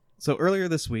So earlier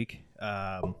this week,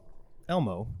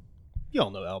 Elmo, you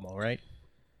all know Elmo, right?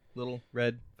 Little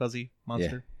red fuzzy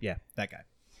monster. Yeah, that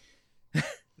guy.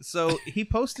 So he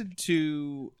posted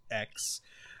to X.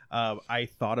 I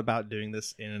thought about doing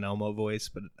this in an Elmo voice,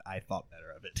 but I thought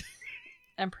better of it.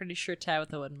 I'm pretty sure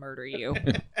Tabitha would murder you.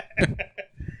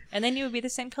 And then you would be the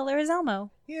same color as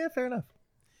Elmo. Yeah, fair enough.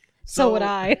 So would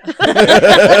I.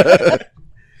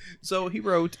 So he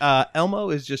wrote,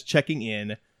 Elmo is just checking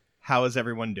in. How is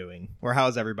everyone doing? Or how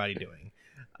is everybody doing?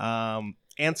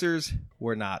 Answers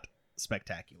were not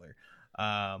spectacular.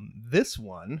 This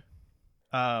one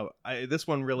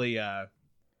really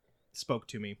spoke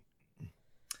to me.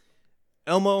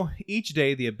 Elmo, each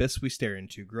day the abyss we stare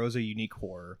into grows a unique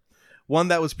horror. One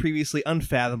that was previously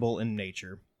unfathomable in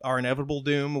nature. Our inevitable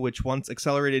doom, which once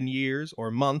accelerated in years or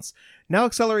months, now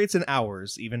accelerates in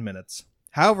hours, even minutes.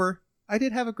 However, I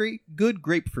did have a good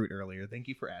grapefruit earlier. Thank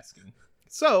you for asking.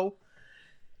 So,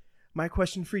 my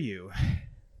question for you,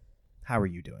 how are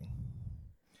you doing?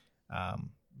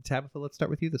 Tabitha, let's start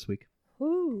with you this week.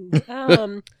 Ooh.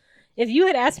 If you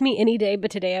had asked me any day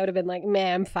but today, I would have been like,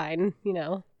 man, I'm fine,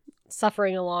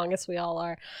 suffering along as we all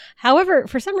are. However,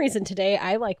 for some reason today,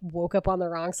 I woke up on the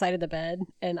wrong side of the bed,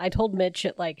 and I told Mitch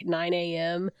at 9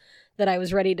 a.m. that I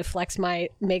was ready to flex my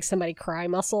make somebody cry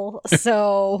muscle.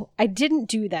 So I didn't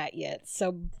do that yet.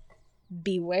 So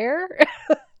beware.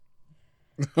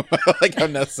 I like how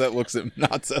Seth looks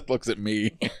at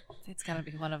me. It's gonna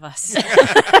be one of us.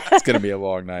 It's gonna be a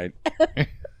long night.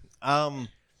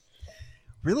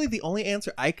 Really, the only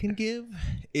answer I can give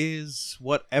is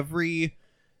what every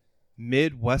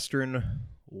Midwestern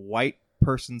white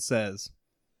person says.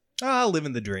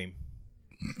 Living the dream.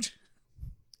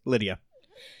 Lydia.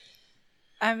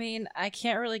 I mean, I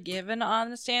can't really give an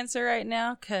honest answer right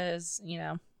now because,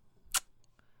 I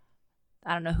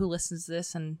don't know who listens to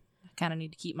this, and I kind of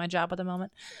need to keep my job at the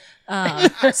moment.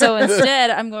 So instead,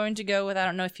 I'm going to go with, I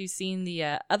don't know if you've seen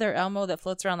the other Elmo that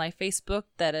floats around Facebook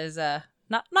that is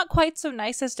not quite so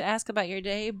nice as to ask about your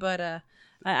day, but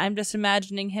I'm just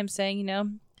imagining him saying,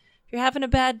 if you're having a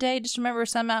bad day, just remember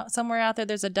somewhere out there,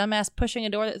 there's a dumbass pushing a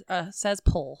door that says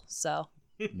pull. So.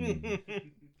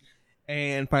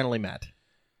 And finally, Matt.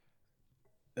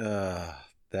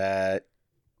 That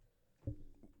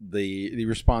the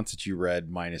response that you read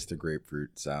minus the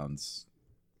grapefruit sounds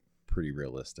pretty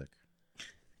realistic.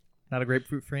 Not a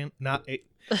grapefruit friend? Not a...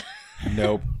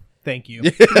 Nope. Thank you.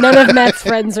 None of Matt's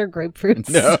friends are grapefruits.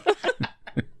 No.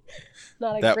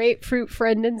 Not a grapefruit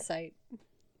friend in sight.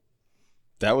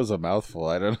 That was a mouthful.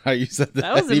 I don't know how you said that.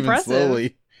 That was even impressive.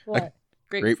 slowly. What?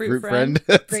 Grapefruit friend.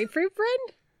 Grapefruit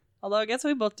friend? Although I guess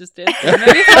we both just did. So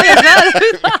maybe it's not as bad as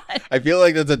we thought. I feel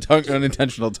like that's a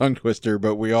unintentional tongue twister,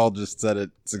 but we all just said it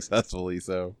successfully.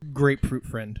 So grapefruit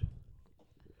friend.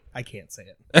 I can't say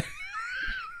it.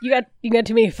 You got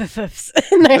too many f-fs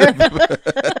in there.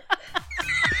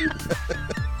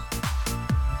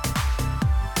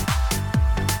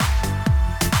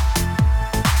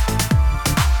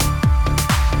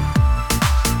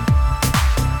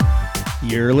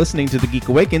 You're listening to The Geek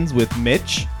Awakens with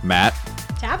Mitch, Matt,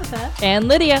 Tabitha, and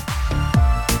Lydia.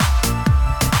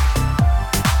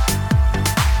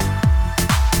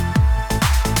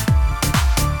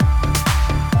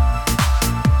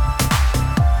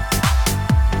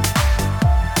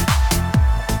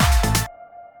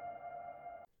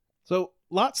 So,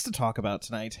 lots to talk about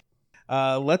tonight.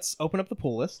 Let's open up the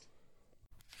pull list.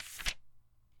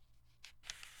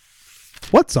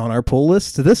 What's on our pull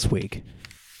list this week?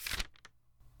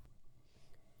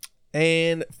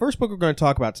 And first book we're going to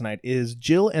talk about tonight is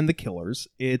Jill and the Killers.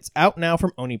 It's out now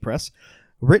from Oni Press,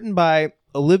 written by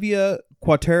Olivia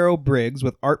Quatero Briggs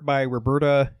with art by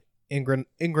Roberta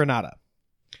Ingranata.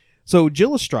 So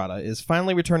Jill Estrada is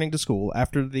finally returning to school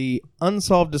after the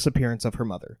unsolved disappearance of her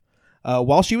mother.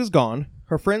 While she was gone,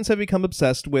 her friends have become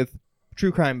obsessed with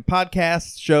true crime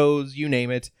podcasts, shows, you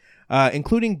name it,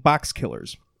 including Box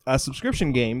Killers, a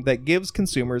subscription game that gives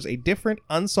consumers a different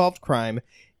unsolved crime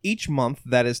each month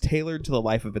that is tailored to the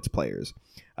life of its players.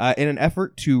 In an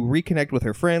effort to reconnect with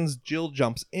her friends, Jill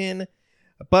jumps in,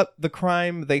 but the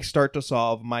crime they start to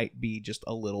solve might be just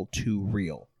a little too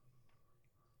real.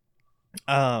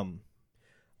 I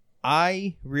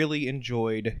really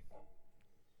enjoyed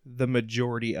the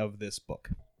majority of this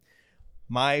book.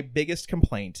 My biggest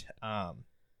complaint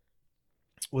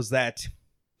was that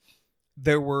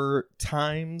there were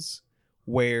times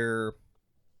where,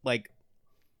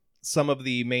 some of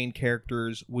the main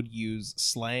characters would use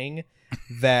slang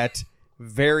that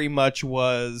very much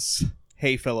was,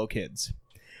 hey, fellow kids.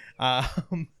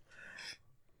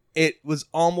 It was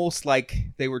almost like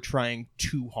they were trying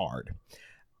too hard.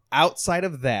 outside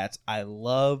of that, I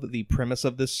love the premise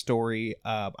of this story.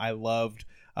 I loved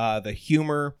the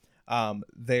humor.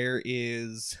 There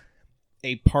is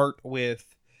a part with,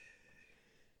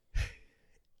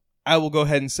 I will go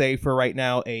ahead and say for right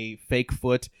now, a fake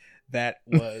foot that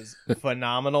was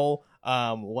phenomenal.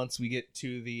 Once we get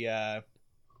to the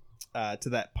to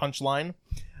that punchline,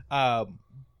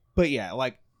 but yeah,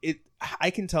 like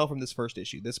I can tell from this first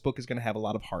issue, this book is going to have a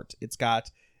lot of heart. It's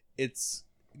got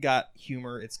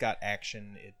humor, it's got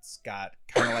action, it's got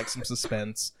kind of like some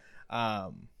suspense.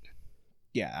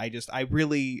 Yeah, I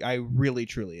really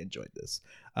truly enjoyed this.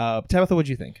 Tabitha, what'd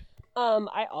you think?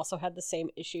 I also had the same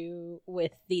issue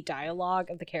with the dialogue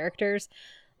of the characters.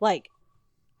 Like,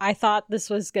 I thought this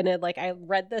was gonna, like, I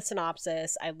read the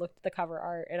synopsis, I looked at the cover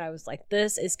art, and I was like,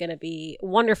 this is gonna be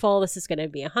wonderful, this is gonna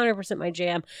be 100% my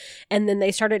jam. And then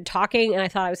they started talking, and I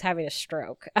thought I was having a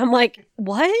stroke. I'm like,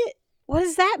 what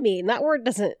does that mean? That word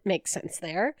doesn't make sense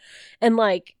there. And,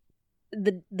 like,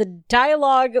 the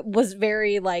dialogue was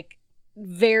very, like,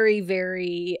 very,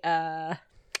 very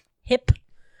hip.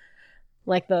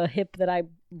 Like the hip that I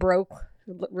broke,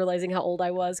 realizing how old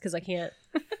I was because I can't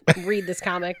read this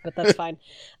comic, but that's fine.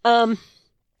 I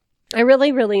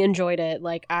really, really enjoyed it.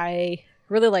 Like, I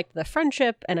really liked the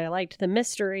friendship and I liked the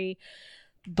mystery,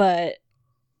 but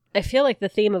I feel like the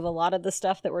theme of a lot of the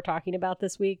stuff that we're talking about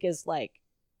this week is like,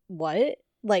 what?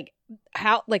 Like,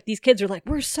 how, like, these kids are like,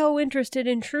 we're so interested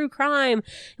in true crime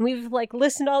and we've like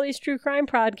listened to all these true crime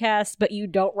podcasts, but you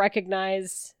don't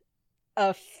recognize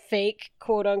a fake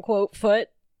quote unquote foot.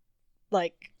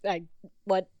 Like,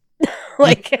 what?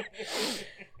 Like,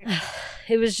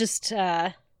 it was just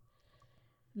the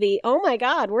oh my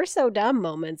god, we're so dumb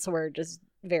moments were just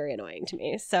very annoying to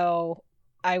me. So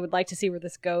I would like to see where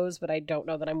this goes, but I don't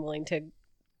know that I'm willing to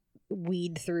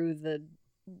weed through the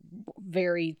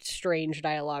very strange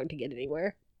dialogue to get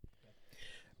anywhere.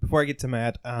 Before I get to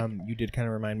Matt, you did kind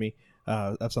of remind me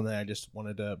of something I just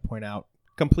wanted to point out.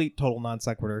 Complete total non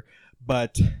sequitur,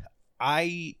 but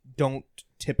I don't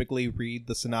typically read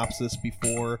the synopsis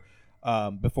before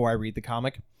I read the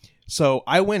comic. So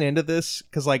I went into this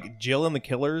because, like, Jill and the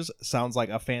Killers sounds like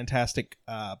a fantastic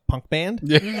punk band.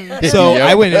 Yeah. So Yep.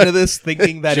 I went into this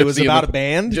thinking that it was Gypsy and about the- a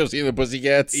band. Josie and the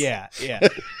Pussycats. Yeah.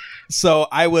 So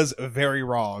I was very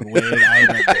wrong when I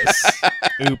read this.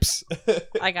 Oops.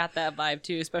 I got that vibe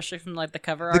too, especially from like the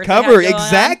cover art. The they cover, had going on.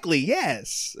 exactly.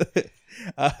 Yes.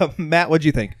 Matt, what'd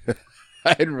you think?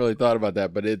 I hadn't really thought about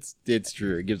that, but it's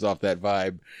true. It gives off that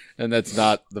vibe, and that's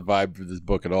not the vibe for this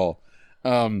book at all.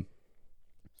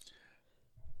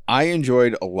 I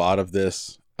enjoyed a lot of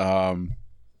this.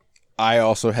 I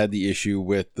also had the issue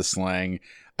with the slang.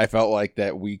 I felt like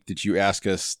that week that you asked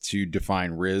us to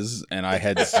define Riz, and I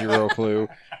had zero clue.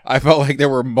 I felt like there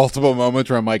were multiple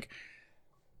moments where I'm like,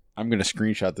 I'm going to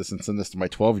screenshot this and send this to my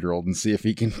 12-year-old and see if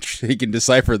he can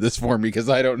decipher this for me, because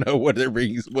I don't know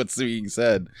what's being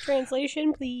said.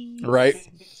 Translation, please. Right.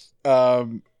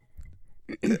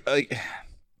 Like,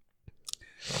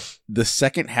 the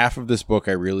second half of this book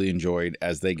I really enjoyed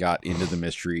as they got into the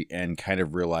mystery and kind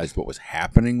of realized what was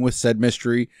happening with said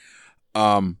mystery.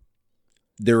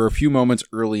 There were a few moments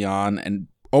early on and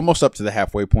almost up to the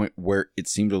halfway point where it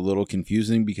seemed a little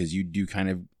confusing, because you do kind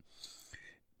of,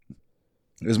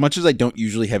 as much as I don't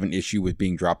usually have an issue with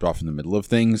being dropped off in the middle of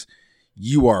things,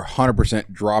 you are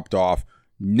 100% dropped off,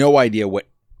 no idea what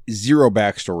zero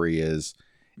backstory is,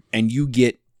 and you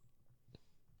get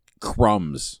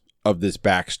crumbs of this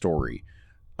backstory.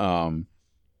 And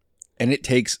it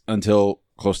takes until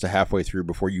close to halfway through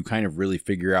before you kind of really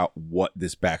figure out what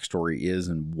this backstory is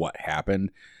and what happened.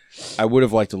 I would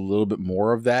have liked a little bit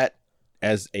more of that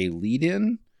as a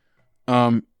lead-in. You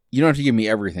don't have to give me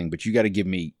everything, but you got to give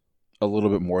me a little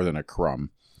bit more than a crumb.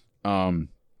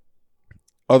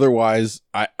 Otherwise,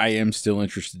 I am still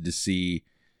interested to see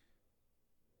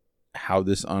how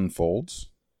this unfolds.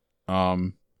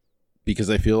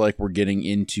 Because I feel like we're getting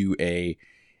into a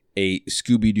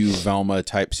Scooby-Doo Velma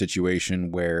type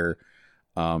situation where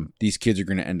these kids are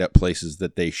going to end up places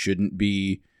that they shouldn't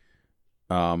be,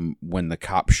 when the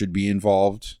cops should be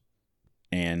involved.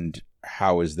 And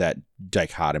how is that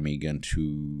dichotomy going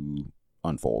to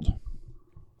unfold?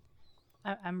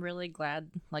 I'm really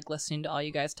glad, like, listening to all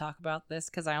you guys talk about this,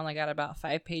 because I only got about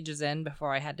 5 pages in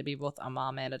before I had to be both a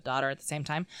mom and a daughter at the same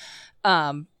time.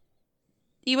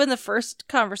 Even the first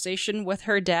conversation with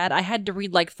her dad, I had to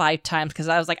read like 5 times because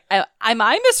I was like, am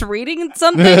I misreading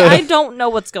something? I don't know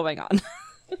what's going on.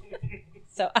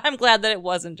 So I'm glad that it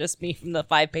wasn't just me from the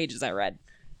 5 pages I read.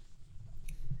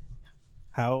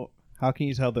 How can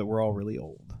you tell that we're all really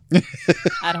old?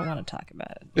 I don't want to talk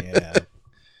about it. Yeah.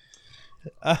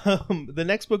 The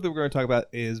next book that we're going to talk about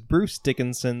is Bruce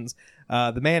Dickinson's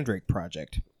The Mandrake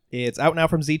Project. It's out now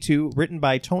from Z2, written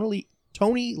by Tony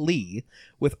Lee,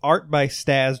 with art by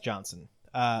Staz Johnson.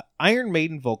 Iron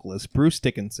Maiden vocalist Bruce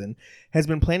Dickinson has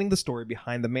been planning the story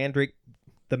behind the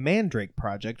Mandrake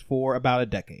Project for about a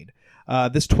decade.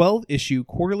 This 12-issue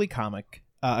quarterly comic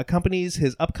accompanies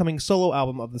his upcoming solo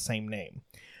album of the same name.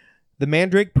 The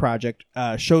Mandrake Project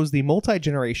shows the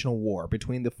multi-generational war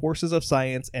between the forces of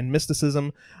science and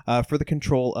mysticism for the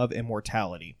control of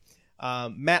immortality.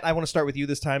 Matt, I want to start with you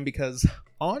this time because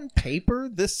on paper,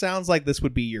 this sounds like this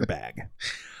would be your bag.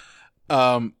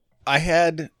 I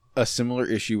had a similar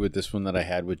issue with this one that I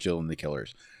had with Jill and the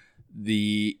Killers.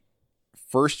 The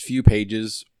first few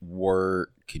pages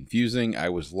were confusing. I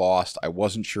was lost. I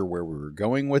wasn't sure where we were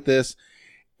going with this.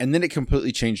 And then it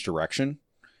completely changed direction.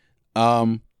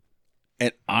 And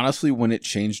honestly, when it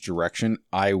changed direction,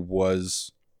 I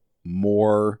was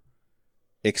more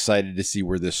excited to see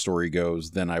where this story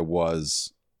goes than I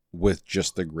was with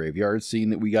just the graveyard scene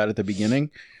that we got at the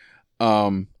beginning.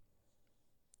 I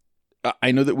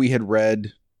know that we had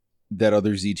read that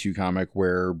other Z2 comic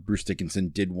where Bruce Dickinson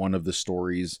did one of the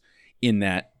stories in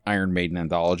that Iron Maiden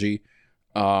anthology.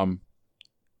 I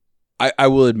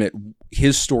will admit,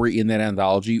 his story in that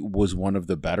anthology was one of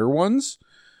the better ones.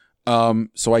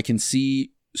 So I can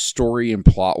see story and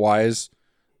plot wise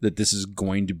that this is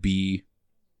going to be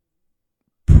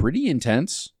pretty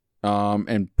intense,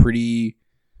 and pretty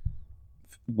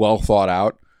well thought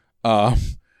out.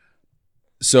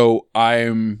 So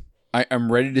I'm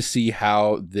ready to see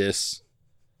how this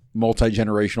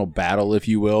multi-generational battle, if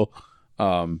you will,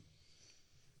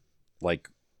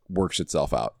 works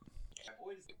itself out.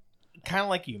 Kind of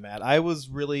like you, Matt. I was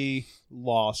really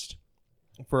lost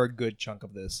for a good chunk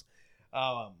of this.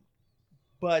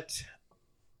 But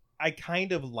I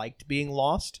kind of liked being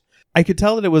lost. I could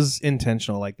tell that it was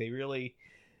intentional. Like they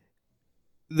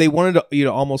wanted you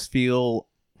to almost feel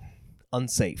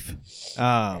unsafe.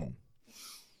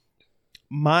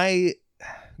 My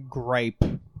gripe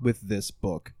with this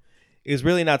book is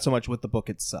really not so much with the book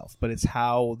itself, but it's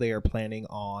how they are planning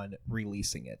on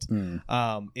releasing it.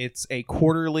 It's a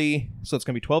quarterly, so it's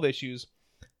going to be 12 issues.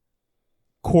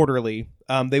 Quarterly.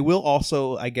 They will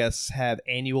also, I guess, have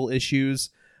annual issues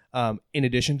in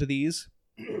addition to these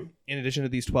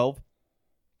 12.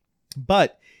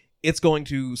 But it's going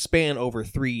to span over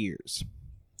 3 years.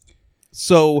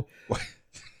 So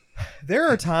there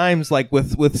are times like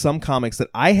with some comics that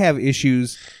I have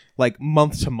issues like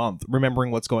month to month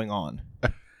remembering what's going on.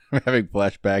 I'm having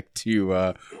flashback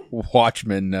to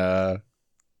Watchmen. Oh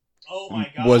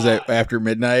my god. Was it After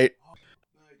Midnight?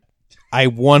 I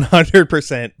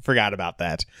 100% forgot about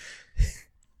that.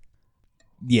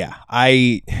 Yeah,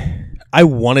 I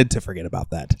wanted to forget about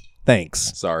that.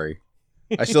 Thanks. Sorry.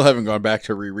 I still haven't gone back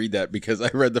to reread that because I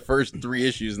read the first 3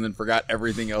 issues and then forgot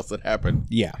everything else that happened.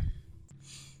 Yeah.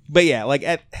 But yeah, like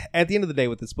at the end of the day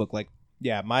with this book, like,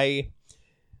 yeah,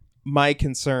 my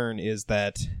concern is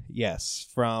that, yes,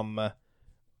 from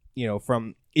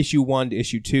issue 1 to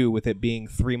issue 2, with it being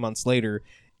 3 months later,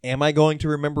 am I going to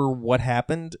remember what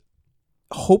happened?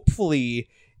 Hopefully,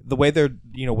 the way they're,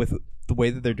 with the way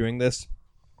that they're doing this,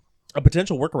 a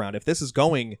potential workaround, if this is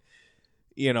going,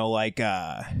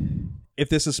 if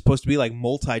this is supposed to be like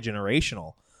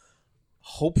multi-generational,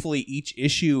 hopefully each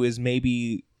issue is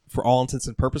maybe, for all intents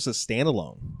and purposes,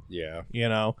 standalone. Yeah.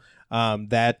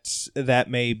 That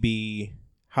may be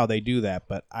how they do that,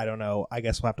 but I don't know. I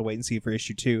guess we'll have to wait and see for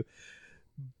issue 2.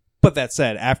 But that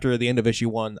said, after the end of issue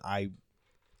 1, I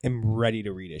am ready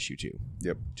to read issue 2.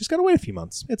 Yep. Just gotta wait a few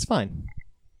months. It's fine.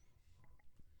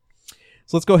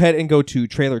 So let's go ahead and go to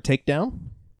Trailer Takedown.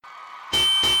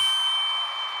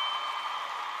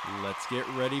 Let's get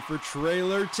ready for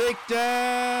Trailer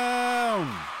Takedown!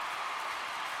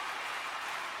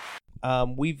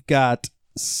 We've got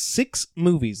 6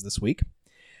 movies this week.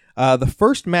 The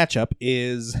first matchup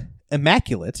is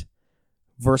Immaculate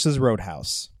versus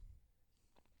Roadhouse.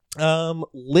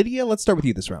 Lydia, let's start with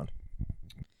you this round.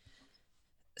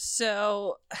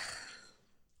 So,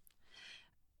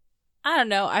 I don't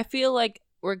know. I feel like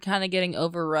we're kind of getting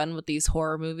overrun with these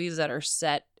horror movies that are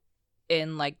set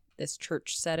in like this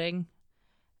church setting.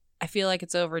 I feel like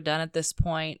it's overdone at this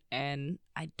point, and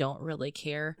I don't really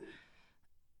care.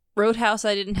 Roadhouse,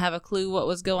 I didn't have a clue what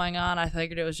was going on. I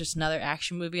figured it was just another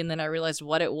action movie, and then I realized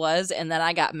what it was, and then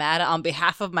I got mad on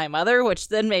behalf of my mother, which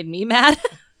then made me mad.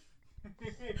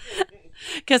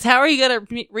 Because how are you going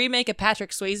to remake a Patrick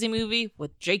Swayze movie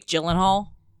with Jake Gyllenhaal?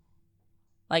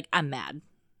 Like, I'm mad.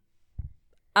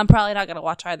 I'm probably not going to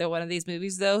watch either one of these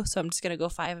movies, though, so I'm just going to go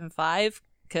 5 and 5,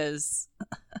 because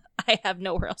I have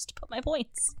nowhere else to put my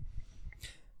points.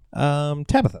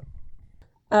 Tabitha.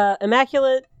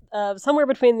 Immaculate. Somewhere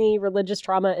between the religious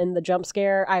trauma and the jump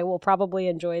scare, I will probably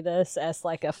enjoy this as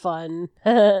like a fun,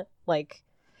 like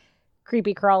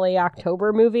creepy crawly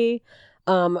October movie.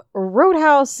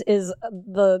 Roadhouse is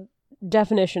the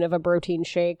definition of a protein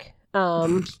shake.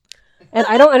 And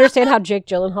I don't understand how Jake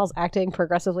Gyllenhaal's acting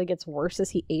progressively gets worse as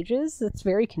he ages. It's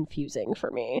very confusing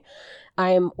for me.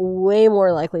 I am way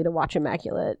more likely to watch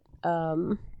Immaculate. So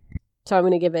I'm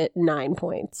going to give it 9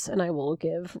 points, and I will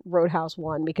give Roadhouse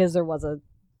 1 because there was a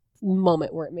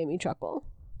moment where it made me chuckle.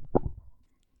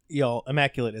 Y'all,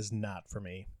 Immaculate is not for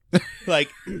me. Like,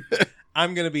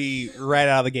 I'm going to be right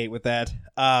out of the gate with that.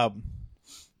 I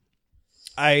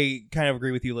kind of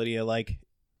agree with you, Lydia. Like,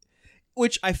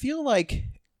 which I feel like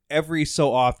every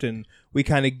so often we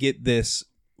kind of get this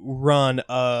run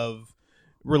of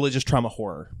religious trauma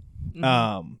horror.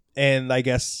 Mhm. And I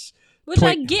guess... Which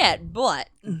I get, but...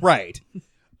 Right.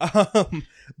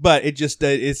 But it just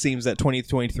it seems that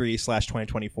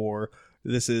 2023/2024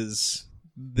 this is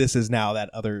now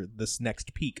this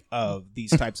next peak of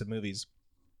these types of movies.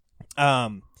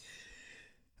 I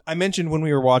mentioned when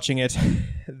we were watching it,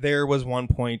 there was one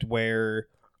point where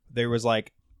there was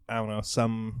like, I don't know,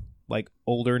 some like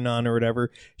older nun or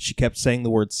whatever. She kept saying the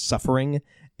word suffering,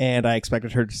 and I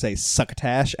expected her to say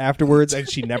succotash afterwards, and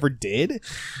she never did.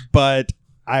 But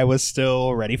I was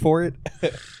still ready for it.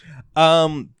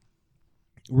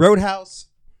 Roadhouse.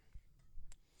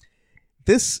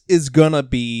 This is gonna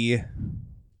be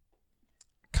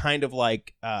kind of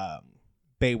like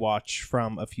Baywatch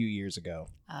from a few years ago.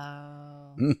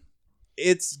 Oh.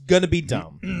 It's gonna be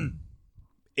dumb.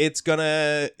 It's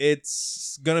gonna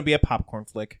be a popcorn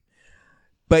flick.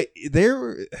 But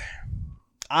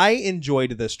I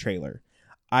enjoyed this trailer.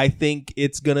 I think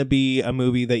it's gonna be a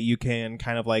movie that you can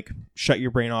kind of like shut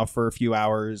your brain off for a few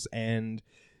hours and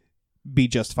be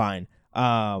just fine.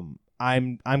 I'm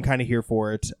kind of here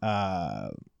for it.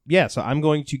 Yeah, so I'm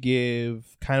going to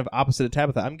give kind of opposite of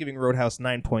Tabitha. I'm giving Roadhouse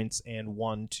 9 points and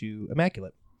 1 to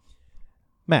Immaculate.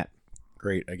 Matt.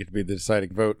 Great. I get to be the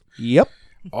deciding vote. Yep.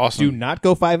 Awesome. Do not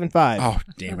go 5 and 5. Oh,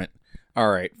 damn it. All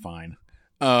right, fine.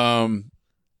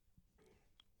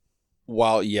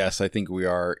 While, yes, I think we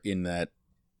are in that,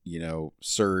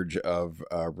 surge of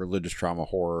religious trauma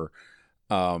horror,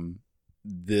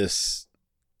 this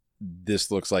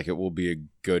looks like it will be a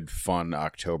good, fun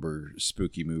October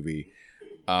spooky movie.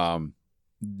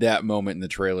 That moment in the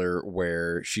trailer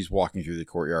where she's walking through the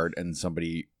courtyard and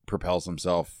somebody propels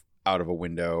himself out of a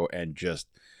window and just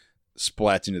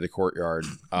splats into the courtyard.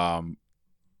 I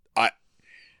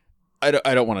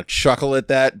don't want to chuckle at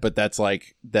that, but that's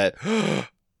like that,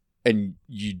 and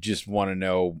you just want to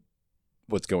know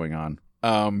what's going on.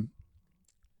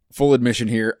 Full admission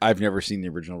here, I've never seen the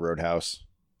original Roadhouse.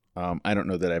 I don't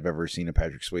know that I've ever seen a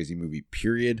Patrick Swayze movie,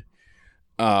 period.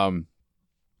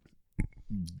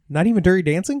 Not even Dirty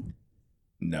Dancing?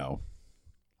 No.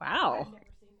 Wow.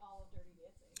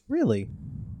 Really?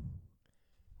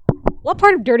 What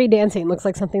part of Dirty Dancing looks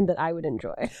like something that I would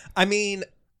enjoy? I mean,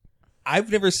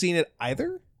 I've never seen it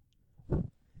either.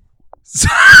 So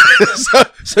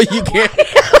you can't.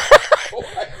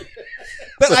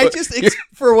 But I just,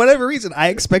 for whatever reason, I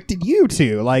expected you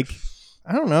to. Like,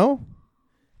 I don't know.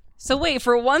 So wait,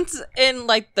 for once in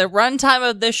like the runtime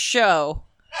of this show,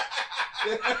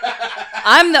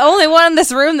 I'm the only one in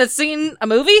this room that's seen a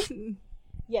movie?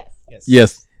 Yes.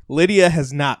 Yes. Lydia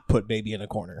has not put Baby in a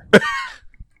corner.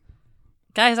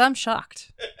 Guys, I'm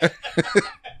shocked.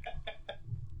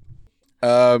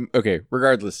 Okay.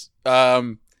 Regardless,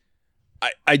 I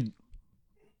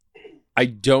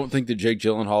don't think that Jake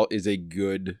Gyllenhaal is a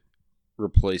good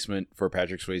replacement for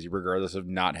Patrick Swayze, regardless of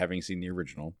not having seen the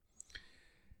original.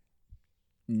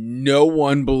 No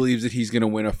one believes that he's going to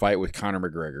win a fight with Conor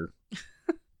McGregor.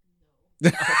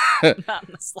 Not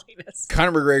in the slightest.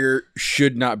 Conor McGregor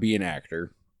should not be an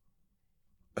actor.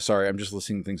 Sorry, I'm just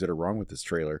listing things that are wrong with this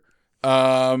trailer.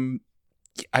 I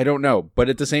don't know. But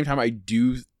at the same time, I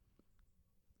do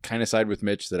kind of side with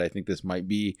Mitch that I think this might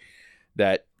be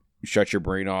that shut your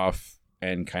brain off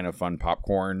and kind of fun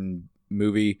popcorn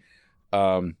movie.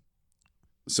 So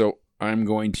I'm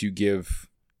going to give...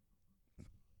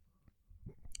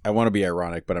 I want to be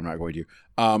ironic, but I'm not going to.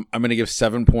 I'm going to give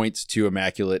 7 points to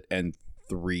Immaculate and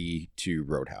 3 to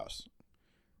Roadhouse.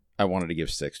 I wanted to give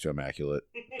 6 to Immaculate,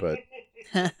 but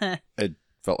it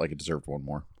felt like it deserved one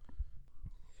more.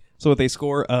 So with a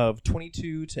score of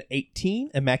 22-18,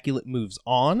 Immaculate moves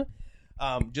on.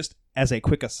 Just as a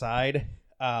quick aside,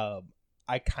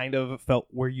 I kind of felt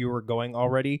where you were going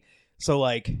already. So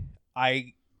like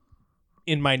I,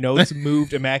 in my notes,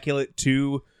 moved Immaculate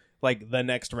to like the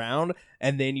next round,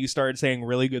 and then you started saying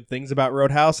really good things about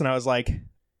Roadhouse, and I was like,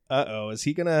 uh-oh, is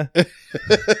he gonna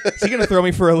throw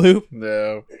me for a loop?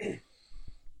 No.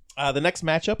 The next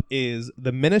matchup is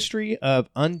the Ministry of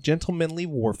Ungentlemanly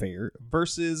Warfare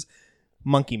versus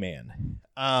Monkey Man.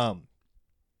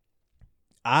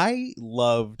 I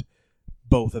loved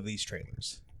both of these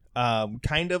trailers.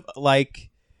 Kind of like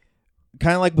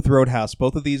with Roadhouse,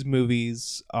 both of these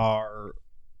movies are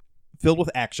filled with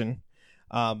action.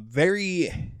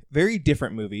 Very, very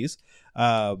different movies.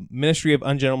 Ministry of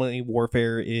Ungentlemanly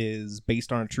Warfare is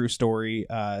based on a true story.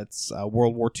 It's a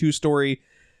World War II story.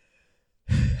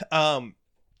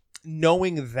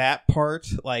 Knowing that part,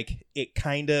 like, it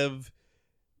kind of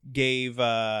gave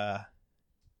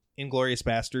Inglourious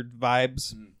Bastard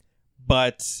vibes,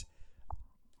 but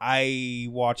I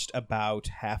watched about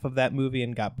half of that movie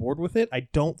and got bored with it. I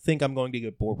don't think I'm going to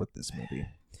get bored with this movie.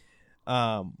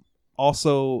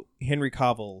 Also, Henry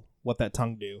Cavill, what that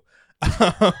tongue do?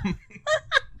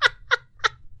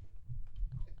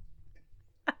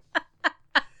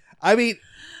 I mean,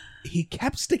 he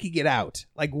kept sticking it out.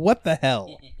 Like, what the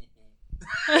hell?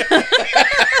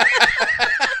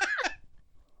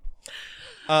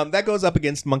 That goes up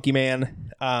against Monkey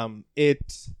Man.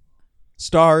 It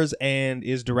stars and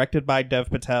is directed by Dev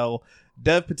Patel.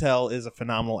 Dev Patel is a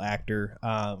phenomenal actor.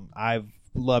 I've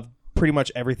loved pretty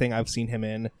much everything I've seen him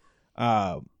in.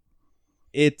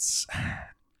 It's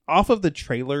off of the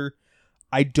trailer.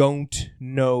 I don't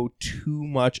know too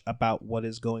much about what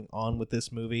is going on with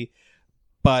this movie,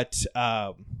 but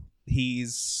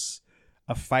he's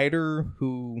a fighter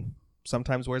who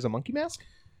sometimes wears a monkey mask.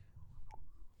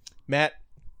 Matt,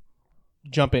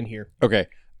 jump in here. Okay.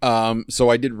 So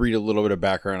I did read a little bit of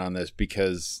background on this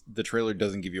because the trailer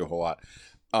doesn't give you a whole lot.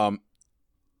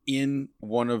 In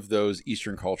one of those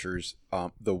Eastern cultures,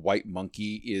 the white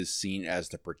monkey is seen as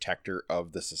the protector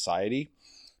of the society.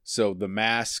 So the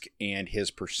mask and his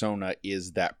persona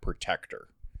is that protector.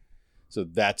 So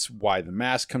that's why the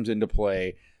mask comes into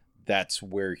play. That's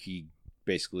where he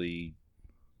basically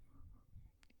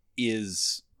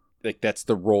is, like, that's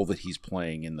the role that he's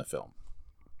playing in the film.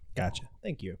 Gotcha.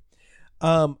 Thank you.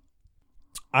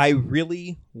 I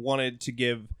really wanted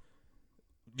to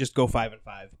just go 5 and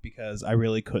 5 because I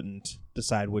really couldn't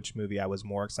decide which movie I was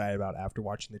more excited about after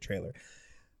watching the trailer.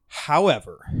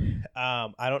 However,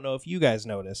 I don't know if you guys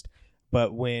noticed,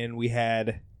 but when we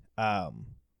had,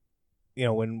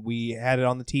 when we had it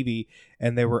on the TV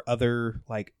and there were other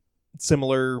like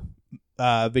similar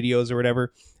videos or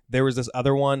whatever, there was this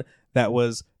other one that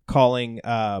was calling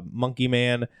Monkey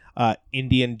Man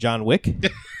Indian John Wick,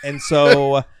 and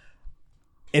so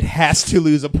it has to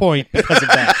lose a point because of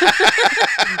that.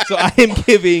 So I am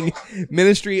giving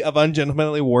Ministry of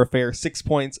Ungentlemanly Warfare 6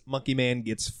 points. Monkey Man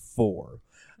gets 4.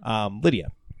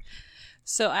 Lydia.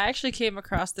 So I actually came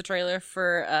across the trailer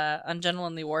for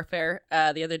Ungentlemanly Warfare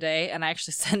the other day, and I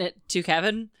actually sent it to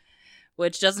Kevin,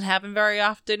 which doesn't happen very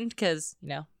often because,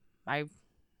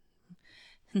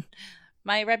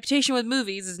 my reputation with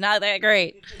movies is not that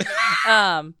great.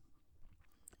 I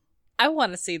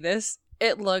want to see this.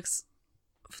 It looks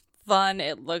fun.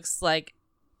 It looks like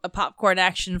a popcorn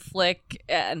action flick,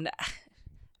 and I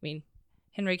mean,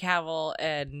 Henry Cavill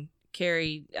and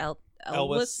Carrie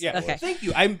Elwes. Yeah. Okay. Thank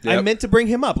you. I meant to bring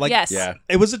him up. Like, yes. Yeah.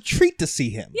 It was a treat to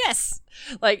see him. Yes.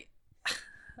 Like,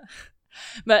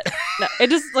 but no,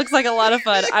 it just looks like a lot of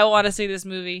fun. I want to see this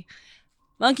movie.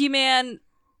 Monkey Man,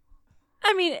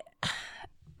 I mean,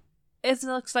 it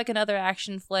looks like another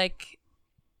action flick.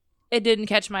 It didn't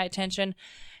catch my attention.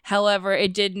 However,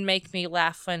 it did make me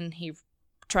laugh when he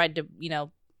tried to,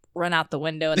 run out the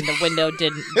window and the window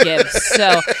didn't give.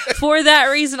 So for that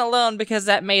reason alone, because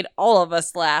that made all of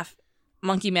us laugh,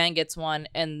 Monkey Man gets 1,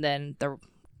 and then the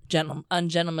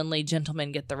ungentlemanly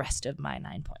gentlemen get the rest of my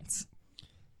 9 points.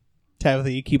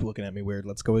 Tabitha, you keep looking at me weird.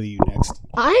 Let's go with you next.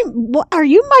 Are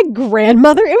you my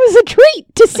grandmother? It was a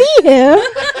treat to see him.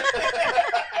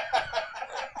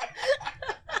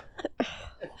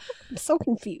 I'm so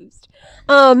confused.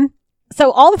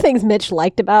 So all the things Mitch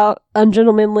liked about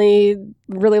Ungentlemanly,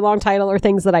 really long title, are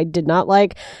things that I did not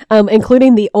like,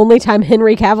 including the only time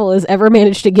Henry Cavill has ever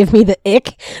managed to give me the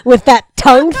ick with that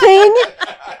tongue thing.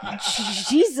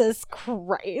 Jesus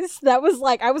Christ. That was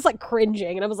like, I was like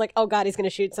cringing, and I was like, oh God, he's going to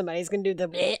shoot somebody. He's going to do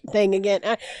the thing again.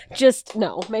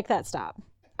 No, make that stop.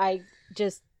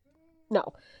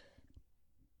 No.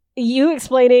 You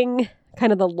explaining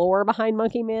kind of the lore behind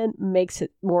Monkey Man makes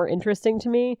it more interesting to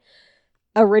me.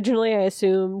 Originally, I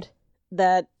assumed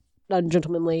that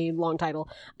Ungentlemanly, long title,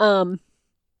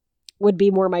 would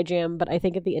be more my jam, but I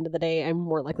think at the end of the day, I'm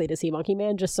more likely to see Monkey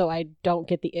Man just so I don't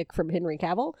get the ick from Henry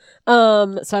Cavill.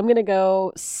 So I'm going to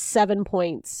go 7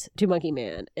 points to Monkey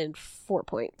Man and 4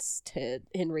 points to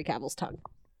Henry Cavill's tongue.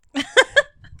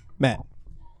 Matt.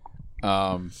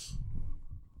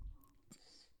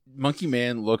 Monkey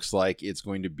Man looks like it's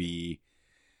going to be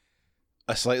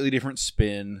a slightly different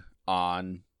spin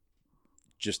on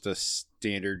just a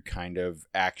standard kind of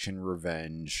action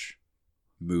revenge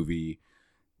movie.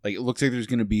 Like, it looks like there's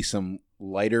going to be some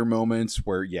lighter moments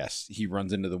where, yes, he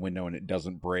runs into the window and it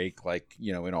doesn't break. Like,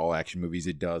 you know, in all action movies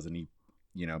it does. And he,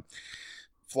 you know,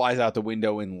 flies out the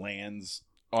window and lands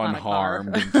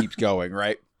unharmed and keeps going,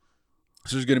 right?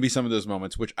 So there's going to be some of those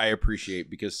moments, which I appreciate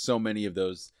because so many of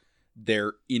those,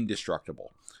 they're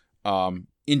indestructible.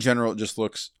 In general, it just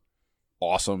looks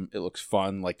awesome. It looks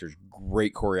fun. Like, there's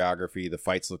great choreography. The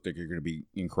fights look like they're going to be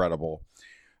incredible.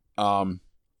 I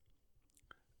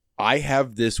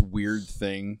have this weird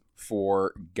thing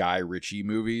for Guy Ritchie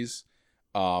movies.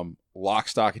 Lock,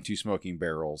 Stock, and Two Smoking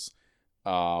Barrels.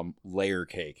 Layer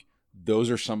Cake.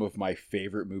 Those are some of my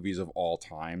favorite movies of all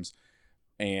times.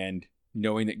 And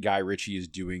knowing that Guy Ritchie is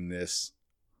doing this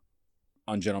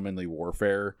Ungentlemanly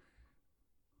Warfare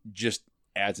just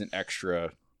adds an extra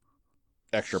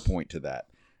point to that.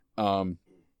 I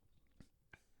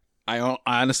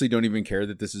honestly don't even care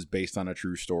that this is based on a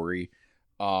true story.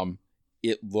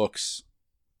 It looks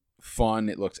fun.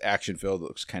 It looks action-filled. It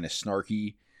looks kind of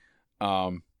snarky.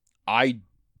 I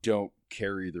don't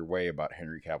care either way about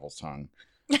Henry Cavill's tongue.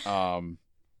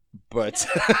 But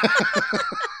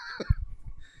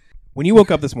When you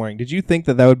woke up this morning, did you think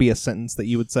that would be a sentence that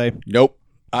you would say? Nope.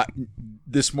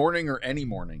 This morning or any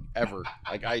morning ever.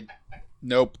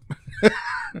 Nope.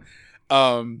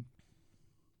 I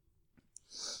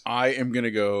am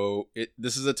gonna go.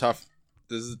 This is a tough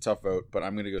vote, but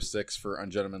I'm gonna go 6 for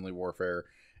Ungentlemanly Warfare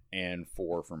and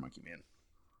 4 for Monkey Man.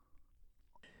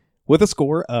 With a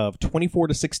score of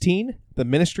 24-16, the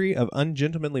Ministry of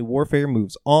Ungentlemanly Warfare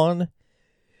moves on.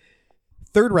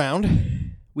 Third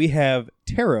round, we have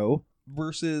Tarot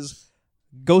versus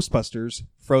Ghostbusters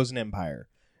Frozen Empire.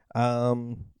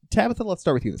 Tabitha, let's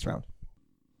start with you this round.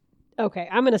 Okay,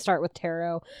 I'm going to start with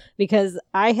Tarot because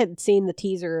I had seen the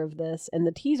teaser of this, and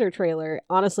the teaser trailer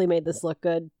honestly made this look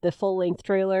good. The full-length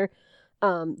trailer,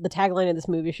 the tagline of this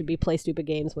movie should be "Play stupid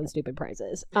games, win stupid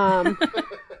prizes."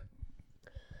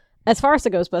 As far as the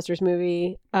Ghostbusters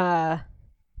movie, I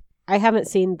haven't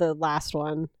seen the last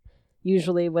one.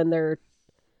 Usually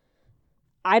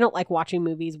I don't like watching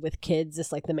movies with kids.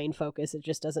 It's like the main focus. It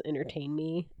just doesn't entertain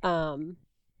me.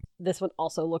 This one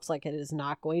also looks like it is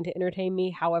not going to entertain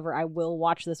me. However, I will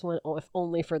watch this one if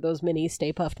only for those mini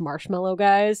Stay Puft Marshmallow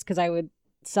guys, because I would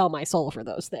sell my soul for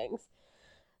those things.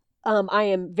 I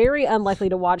am very unlikely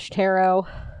to watch Tarot.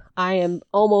 I am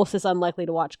almost as unlikely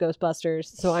to watch Ghostbusters,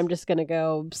 so I'm just going to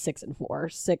go 6 and 4.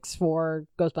 6 for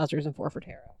Ghostbusters and 4 for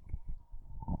Tarot.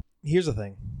 Here's the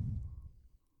thing.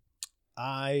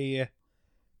 I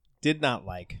did not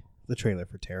like the trailer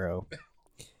for Tarot.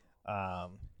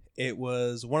 It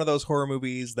was one of those horror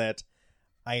movies that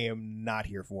I am not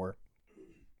here for.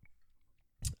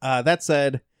 That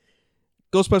said,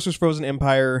 Ghostbusters Frozen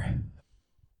Empire,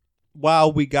 while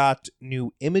we got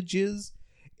new images,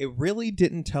 it really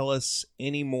didn't tell us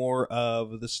any more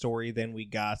of the story than we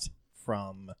got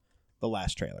from the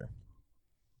last trailer.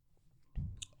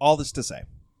 All this to say,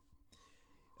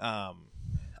 I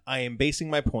am basing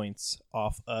my points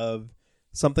off of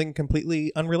something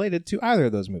completely unrelated to either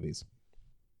of those movies.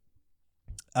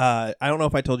 I don't know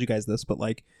if I told you guys this, but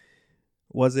it's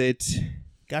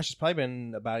probably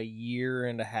been about a year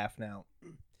and a half now.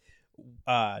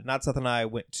 Not Seth and I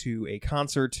went to a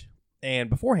concert, and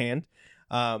beforehand,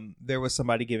 there was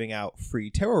somebody giving out free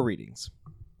tarot readings.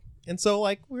 And so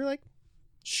we were like,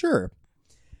 sure.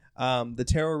 The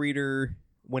tarot reader,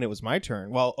 when it was my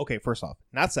turn, well, okay, first off,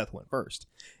 Not Seth went first.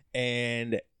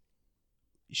 And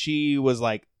she was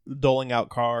doling out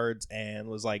cards and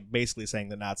was basically saying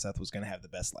that Not Seth was going to have the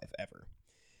best life ever.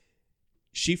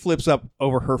 She flips up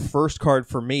over her first card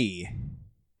for me.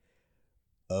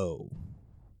 Oh.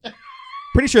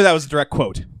 Pretty sure that was a direct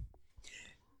quote.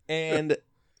 And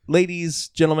ladies,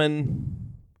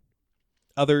 gentlemen,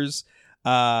 others,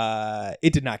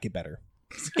 it did not get better.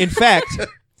 In fact,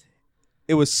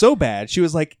 it was so bad. She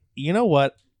was like, you know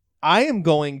what? I am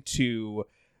going to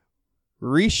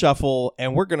reshuffle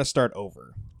and we're going to start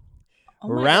over. Oh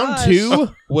my Round gosh. 2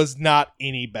 was not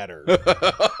any better.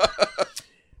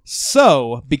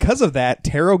 So, because of that,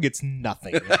 Tarot gets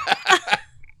nothing.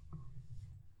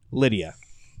 Lydia.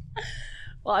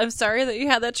 Well, I'm sorry that you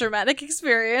had that traumatic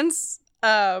experience.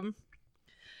 So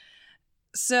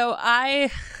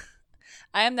I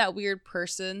I am that weird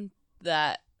person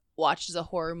that watches a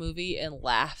horror movie and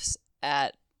laughs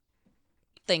at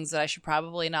things that I should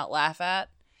probably not laugh at.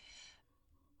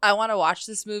 I want to watch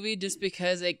this movie just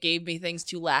because it gave me things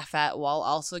to laugh at while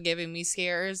also giving me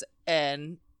scares,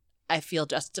 and I feel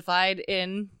justified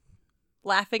in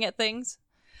laughing at things.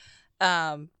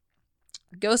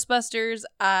 Ghostbusters,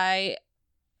 I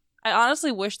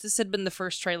honestly wish this had been the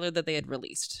first trailer that they had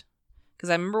released, because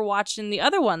I remember watching the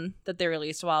other one that they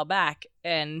released a while back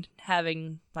and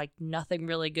having like nothing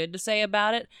really good to say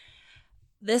about it.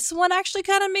 This one actually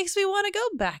kind of makes me want to go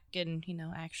back and,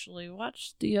 actually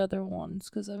watch the other ones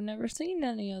because I've never seen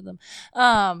any of them.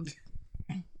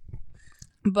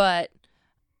 But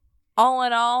all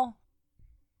in all,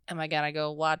 am I going to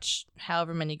go watch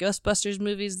however many Ghostbusters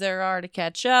movies there are to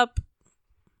catch up?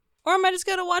 Or am I just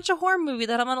going to watch a horror movie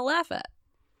that I'm going to laugh at?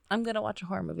 I'm going to watch a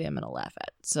horror movie I'm going to laugh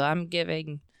at. So I'm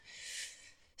giving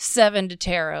 7 to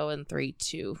Tarot and 3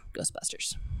 to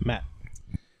Ghostbusters. Matt.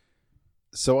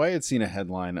 So I had seen a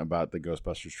headline about the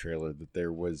Ghostbusters trailer that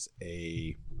there was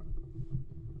a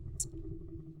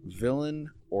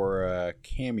villain or a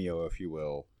cameo, if you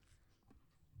will,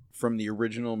 from the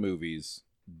original movies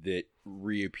that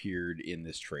reappeared in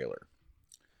this trailer.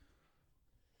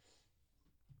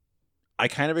 I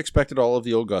kind of expected all of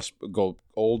the old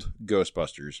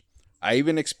Ghostbusters. I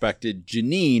even expected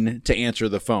Janine to answer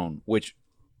the phone, which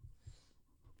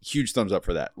huge thumbs up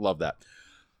for that. Love that.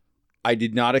 I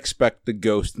did not expect the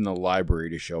ghost in the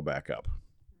library to show back up.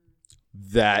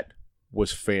 That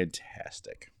was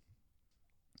fantastic.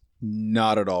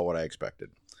 Not at all what I expected.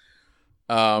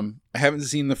 I haven't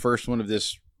seen the first one of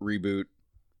this reboot.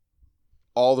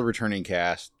 All the returning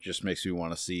cast just makes me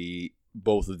want to see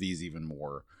both of these even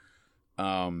more.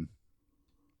 I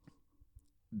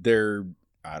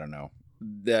don't know.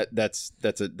 That's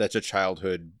a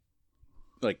childhood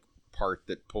like part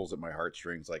that pulls at my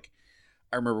heartstrings. Like,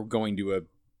 I remember going to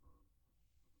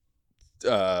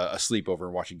a sleepover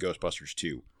and watching Ghostbusters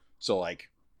 2. So like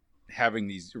having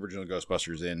these original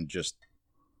Ghostbusters in just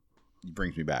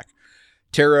brings me back.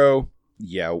 Tarot,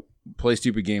 yeah, play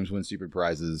stupid games, win stupid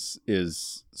prizes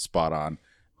is spot on.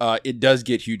 It does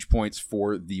get huge points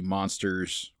for the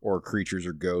monsters or creatures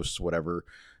or ghosts, whatever,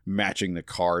 matching the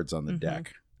cards on the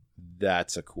deck.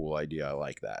 That's a cool idea. I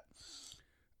like that.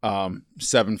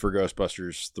 7 for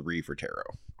Ghostbusters, 3 for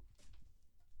Tarot.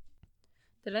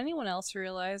 Did anyone else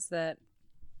realize that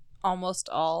almost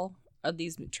all of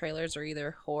these trailers are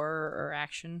either horror or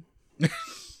action?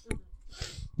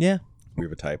 Yeah. We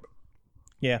have a type.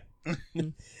 Yeah.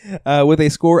 With a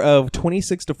score of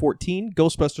 26 to 14,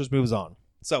 Ghostbusters moves on.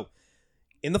 So,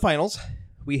 in the finals,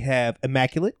 we have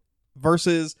Immaculate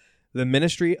versus the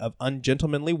Ministry of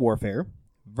Ungentlemanly Warfare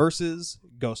versus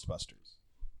Ghostbusters.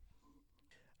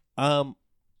 I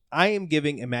am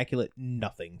giving Immaculate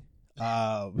nothing.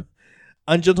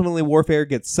 Ungentlemanly Warfare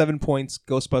gets 7 points.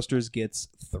 Ghostbusters gets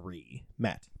 3.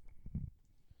 Matt.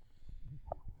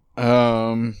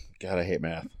 God, I hate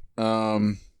math.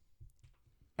 I'm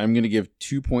going to give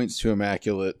 2 points to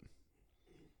Immaculate,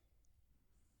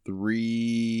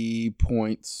 3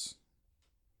 points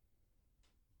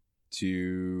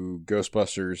to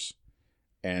Ghostbusters,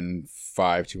 and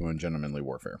 5 to Ungentlemanly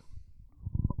Warfare.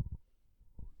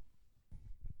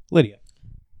 Lydia.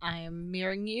 I am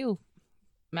mirroring you.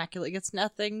 Immaculate gets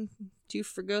nothing. 3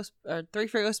 for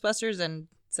Ghostbusters, and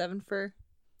 7 for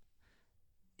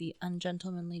the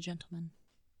Ungentlemanly Gentleman.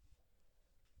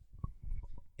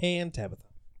 And Tabitha.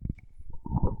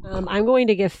 I'm going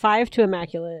to give 5 to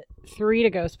Immaculate, 3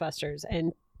 to Ghostbusters,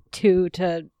 and 2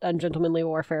 to Ungentlemanly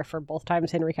Warfare for both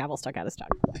times Henry Cavill stuck out his tongue.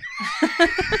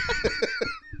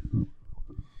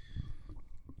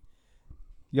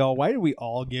 Y'all, why did we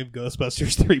all give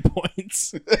Ghostbusters 3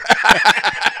 points?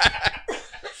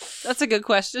 That's a good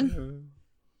question.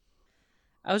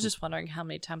 I was just wondering how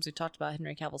many times we talked about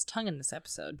Henry Cavill's tongue in this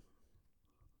episode.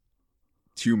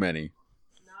 Too many.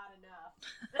 Not enough.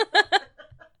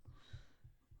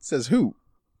 Says who?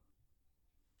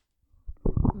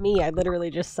 Me, I literally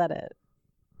just said it.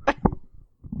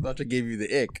 Thought I gave you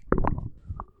the ick.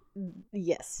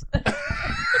 Yes.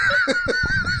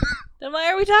 Then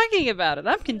why are we talking about it?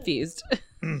 I'm confused.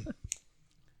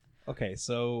 Okay,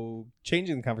 so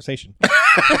changing the conversation.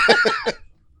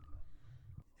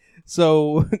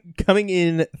 So coming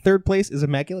in third place is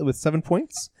Immaculate with 7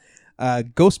 points.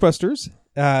 Ghostbusters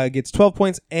gets 12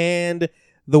 points, and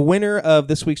the winner of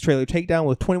this week's trailer takedown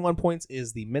with 21 points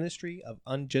is the Ministry of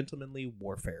Ungentlemanly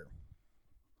Warfare.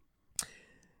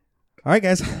 All right,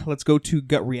 guys, let's go to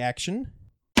gut reaction.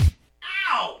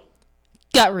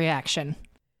 Gut reaction.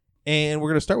 And we're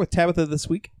going to start with Tabitha this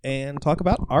week and talk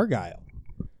about Argyle.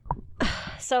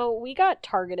 So we got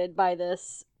targeted by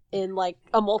this in like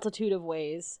a multitude of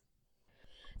ways.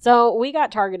 So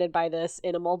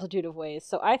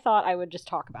I thought I would just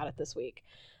talk about it this week.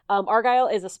 Argyle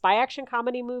is a spy action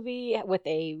comedy movie with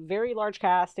a very large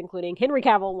cast, including Henry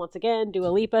Cavill, once again, Dua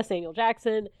Lipa, Samuel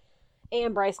Jackson,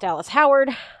 and Bryce Dallas Howard.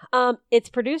 It's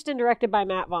produced and directed by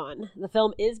Matt Vaughn. The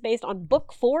film is based on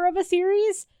book 4 of a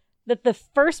series that the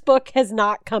first book has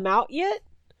not come out yet.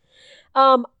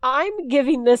 I'm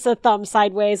giving this a thumb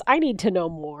sideways. I need to know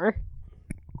more.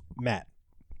 Matt.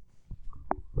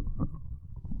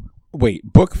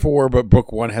 Wait, book 4, but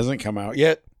book 1 hasn't come out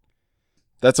yet?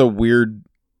 That's a weird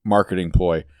marketing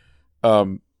ploy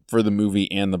for the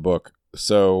movie and the book.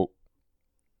 So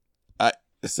I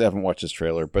haven't watched this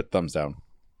trailer, but thumbs down.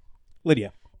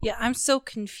 Lydia. Yeah, I'm so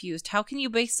confused. How can you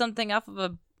base something off of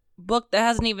a book that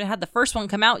hasn't even had the first one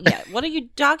come out yet? What are you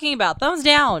talking about? Thumbs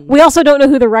down. We also don't know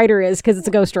who the writer is because it's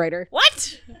a ghostwriter.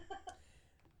 What?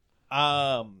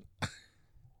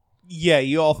 Yeah,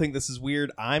 you all think this is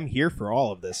weird. I'm here for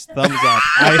all of this. Thumbs up.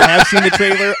 I have seen the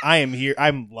trailer. I am here.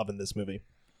 I'm loving this movie.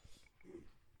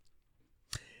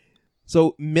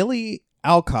 So Millie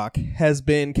Alcock has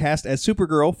been cast as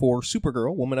Supergirl for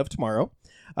Supergirl, Woman of Tomorrow.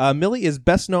 Millie is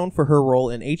best known for her role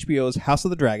in HBO's House of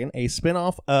the Dragon, a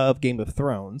spin-off of Game of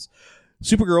Thrones.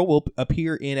 Supergirl will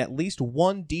appear in at least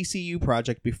one DCU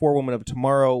project before Woman of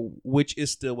Tomorrow, which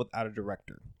is still without a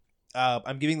director.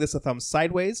 I'm giving this a thumb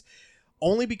sideways,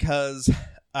 only because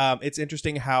it's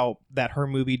interesting how that her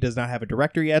movie does not have a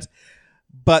director yet.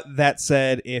 But that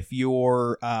said, if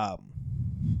you're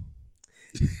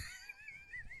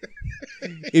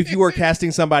if you are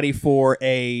casting somebody for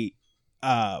a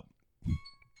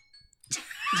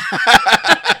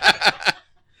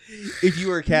if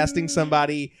you are casting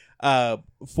somebody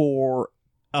for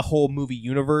a whole movie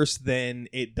universe, then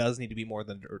it does need to be more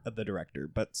than the director.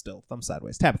 But still, thumb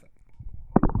sideways. Tabitha.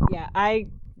 Yeah,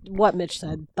 what Mitch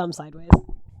said, thumb sideways.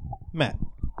 Matt.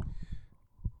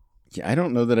 Yeah, I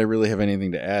don't know that I really have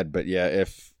anything to add, but yeah,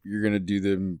 if you're going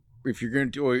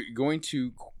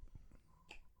to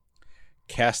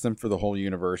cast them for the whole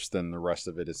universe, then the rest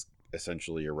of it is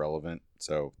essentially irrelevant.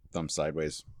 So, thumb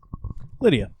sideways.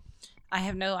 Lydia. I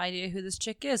have no idea who this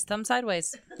chick is. Thumb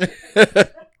sideways.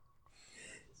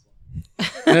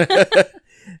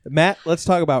 Matt, let's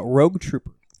talk about Rogue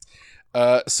Trooper.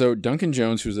 So Duncan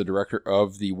Jones, who's the director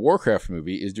of the Warcraft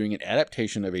movie, is doing an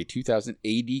adaptation of a 2000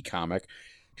 AD comic.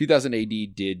 2000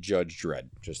 AD did Judge Dredd,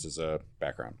 just as a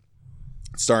background.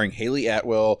 Starring Haley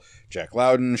Atwell, Jack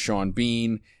Lowden, Sean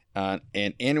Bean, and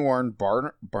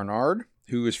Anouar Barnard,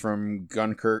 who is from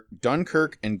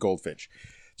Dunkirk and Goldfinch.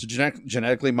 It's a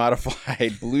genetically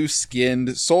modified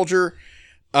blue-skinned soldier.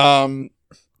 The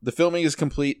filming is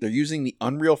complete. They're using the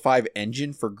Unreal 5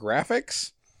 engine for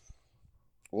graphics.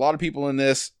 A lot of people in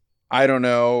this. I don't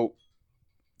know.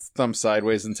 Thumb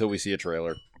sideways until we see a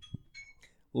trailer.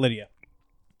 Lydia.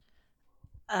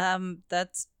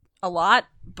 That's a lot,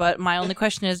 but my only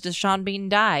question is, does Sean Bean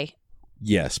die?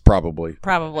 Yes, probably.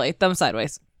 Probably. Thumb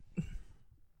sideways.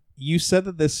 You said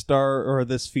that this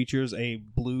features a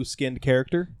blue-skinned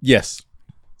character? Yes.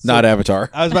 So, not Avatar.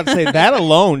 I was about to say, that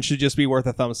alone should just be worth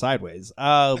a thumb sideways.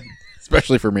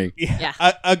 Especially for me. Yeah.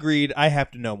 Agreed. I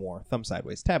have to know more. Thumb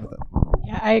sideways. Tabitha.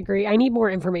 Yeah, I agree. I need more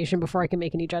information before I can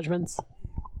make any judgments.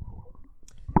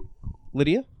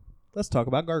 Lydia, let's talk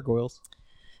about gargoyles.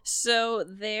 So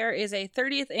there is a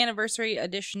 30th anniversary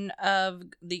edition of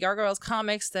the Gargoyles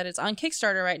comics that is on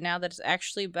Kickstarter right now that is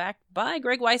actually backed by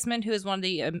Greg Weisman, who is one of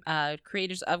the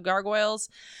creators of Gargoyles.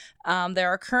 There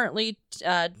are currently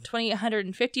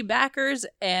 2,850 backers,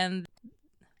 and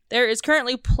there is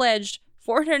currently pledged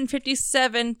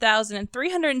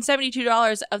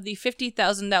 $457,372 of the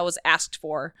 $50,000 that was asked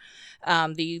for.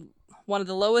 One of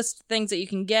the lowest things that you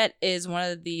can get is one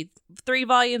of the 3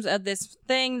 volumes of this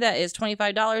thing that is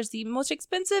 $25. The most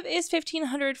expensive is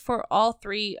 $1,500 for all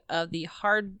 3 of the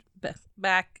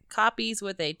hardback copies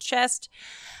with a chest.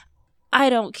 I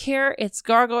don't care. It's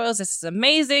Gargoyles. This is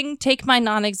amazing. Take my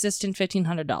non-existent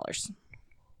 $1,500.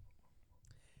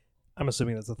 I'm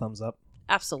assuming that's a thumbs up.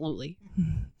 Absolutely.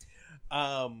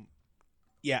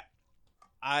 Yeah.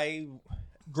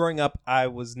 Growing up, I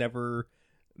was never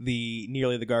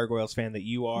nearly the Gargoyles fan that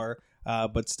you are,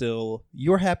 but still,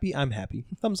 you're happy, I'm happy.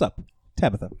 Thumbs up.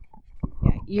 Tabitha.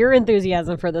 Yeah, your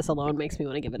enthusiasm for this alone makes me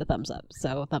want to give it a thumbs up.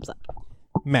 So, thumbs up.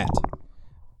 Matt.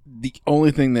 The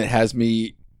only thing that has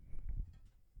me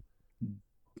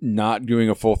not doing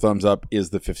a full thumbs up is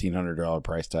the $1,500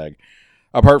 price tag.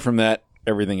 Apart from that,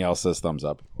 everything else says thumbs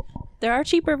up. There are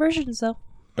cheaper versions, though.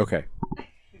 Okay.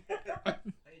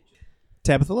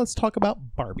 Tabitha, let's talk about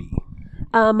Barbie.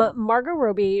 Margot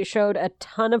Robbie showed a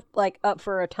ton of up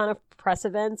for a ton of press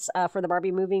events for the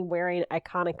Barbie movie wearing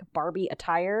iconic Barbie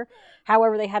attire.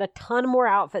 However, they had a ton more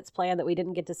outfits planned that we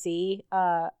didn't get to see.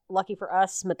 Lucky for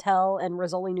us, Mattel and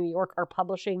Rizzoli New York are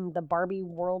publishing the Barbie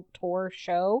World Tour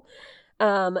show.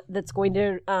 That's going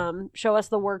to show us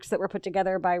the works that were put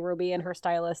together by Robbie and her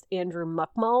stylist Andrew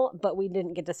Muckmull, but we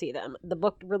didn't get to see them. The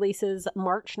book releases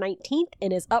March 19th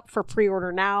and is up for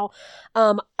pre-order now.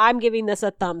 I'm giving this a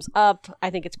thumbs up.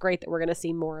 I think it's great that we're going to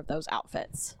see more of those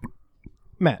outfits.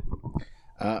 Matt.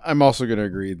 I'm also going to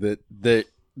agree that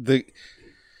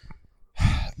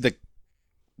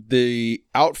the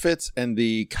outfits and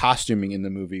the costuming in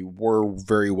the movie were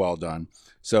very well done.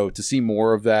 So to see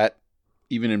more of that,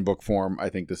 even in book form, I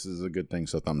think this is a good thing.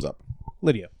 So thumbs up.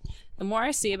 Lydia. The more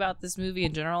I see about this movie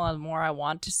in general, the more I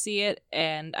want to see it.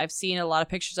 And I've seen a lot of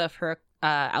pictures of her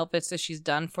outfits that she's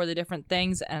done for the different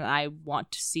things, and I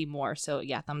want to see more. So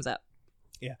yeah, thumbs up.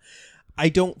 Yeah. I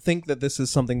don't think that this is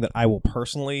something that I will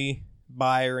personally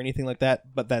buy or anything like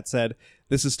that. But that said,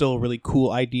 this is still a really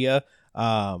cool idea.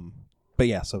 But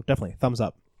yeah, so definitely thumbs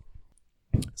up.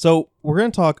 So we're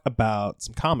going to talk about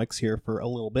some comics here for a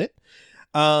little bit.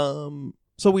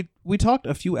 So we talked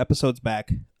a few episodes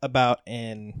back about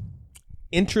an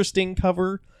interesting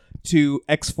cover to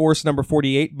X-Force number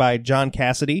 48 by John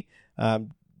Cassidy.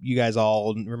 You guys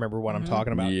all remember what I'm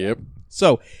talking about. Yep.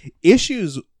 So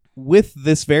issues with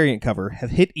this variant cover have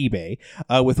hit eBay,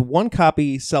 with one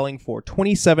copy selling for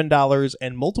 $27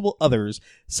 and multiple others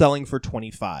selling for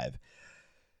 $25.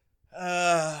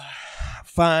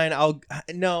 Fine.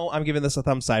 I'm giving this a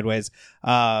thumb sideways.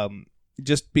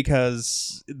 Just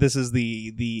because this is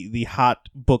the hot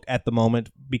book at the moment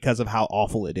because of how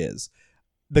awful it is.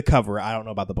 The cover, I don't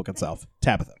know about the book itself.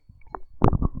 Tabitha.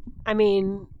 I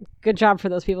mean, good job for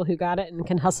those people who got it and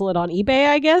can hustle it on eBay,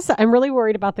 I guess. I'm really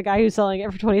worried about the guy who's selling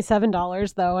it for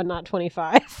 $27, though, and not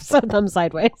 $25. So thumb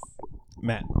sideways.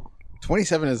 Matt.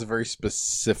 27 is a very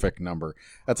specific number.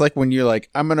 That's like when you're like,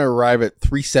 I'm going to arrive at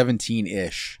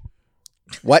 317-ish.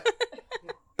 What?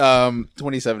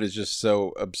 27 is just so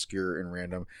obscure and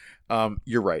random.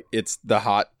 You're right. It's the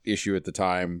hot issue at the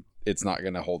time. It's not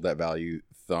going to hold that value.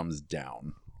 Thumbs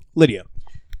down. Lydia.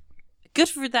 Good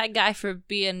for that guy for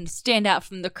being stand out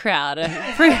from the crowd.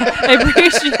 I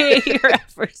appreciate your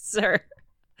efforts, sir.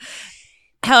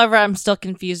 However, I'm still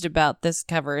confused about this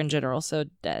cover in general, so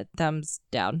thumbs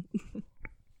down.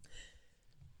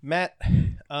 Matt,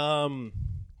 I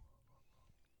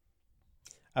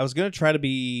was going to try to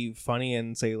be funny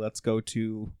and say let's go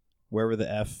to wherever the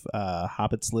F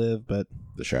hobbits live, but...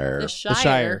 The Shire. The Shire. The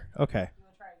Shire. Okay.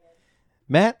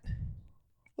 Matt,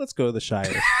 let's go to the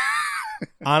Shire.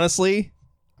 Honestly,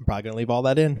 I'm probably going to leave all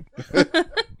that in.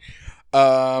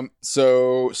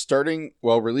 So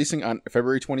releasing on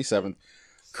February 27th,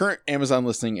 current Amazon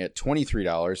listing at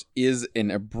 $23 is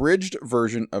an abridged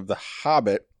version of The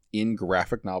Hobbit in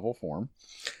graphic novel form,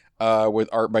 with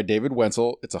art by David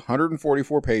Wenzel. It's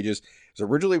 144 pages. It was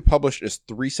originally published as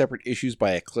 3 separate issues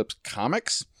by Eclipse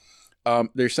Comics.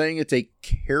 They're saying it's a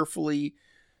carefully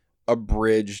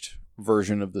abridged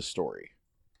version of the story.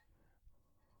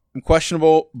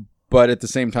 Questionable, but at the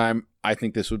same time, I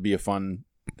think this would be a fun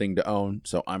thing to own,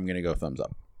 so I'm going to go thumbs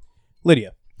up.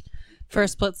 Lydia. For a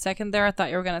split second there, I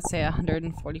thought you were going to say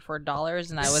 $144,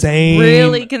 and I was Same.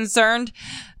 really concerned.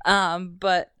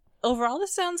 But overall,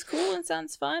 this sounds cool and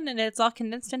sounds fun, and it's all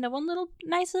condensed into one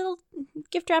nice little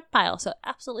gift wrap pile, so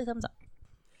absolutely thumbs up.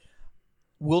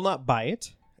 Will not buy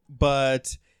it,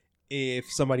 but if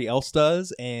somebody else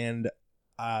does and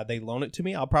they loan it to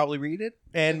me, I'll probably read it,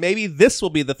 and maybe this will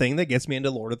be the thing that gets me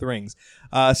into Lord of the Rings.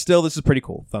 Still, this is pretty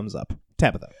cool. Thumbs up.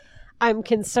 Tabitha. I'm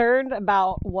concerned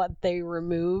about what they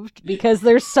removed because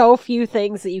there's so few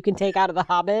things that you can take out of The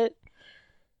Hobbit.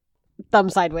 Thumb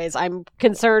sideways. I'm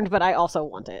concerned, but I also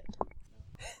want it.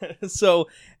 So,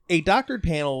 a doctored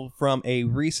panel from a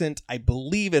recent, I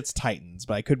believe it's Titans,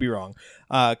 but I could be wrong,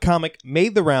 comic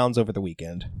made the rounds over the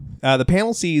weekend. The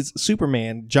panel sees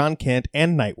Superman, John Kent,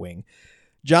 and Nightwing.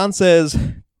 John says,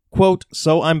 quote,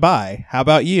 "So I'm bi. How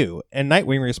about you?" And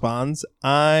Nightwing responds,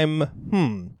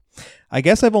 I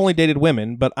guess I've only dated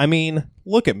women, but I mean,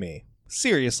 look at me.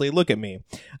 Seriously, look at me.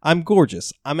 I'm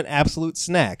gorgeous. I'm an absolute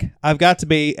snack. I've got to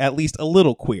be at least a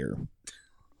little queer."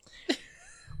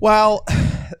 Well,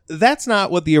 that's not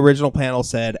what the original panel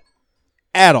said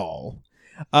at all.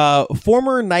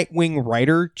 Former Nightwing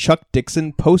writer Chuck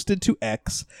Dixon posted to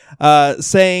X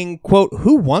saying, quote,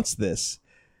 "Who wants this?"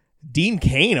 Dean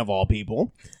Cain, of all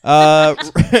people,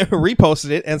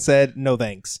 reposted it and said, "No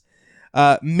thanks."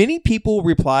 Many people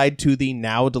replied to the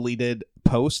now deleted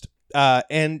post,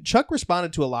 and Chuck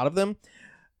responded to a lot of them.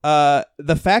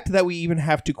 The fact that we even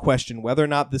have to question whether or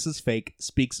not this is fake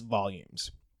speaks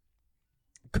volumes.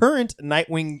 Current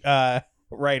Nightwing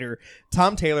writer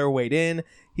Tom Taylor weighed in.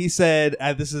 He said,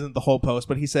 this isn't the whole post,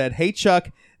 but he said, "Hey,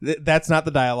 Chuck, that's not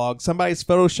the dialogue. Somebody's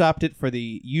photoshopped it for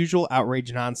the usual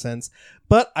outrage nonsense.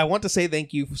 But I want to say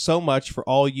thank you so much for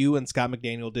all you and Scott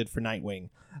McDaniel did for Nightwing.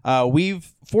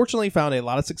 We've fortunately found a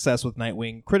lot of success with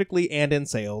Nightwing, critically and in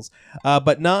sales,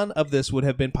 but none of this would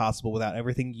have been possible without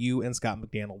everything you and Scott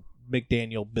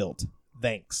McDaniel built.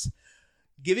 Thanks."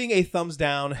 Giving a thumbs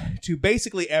down to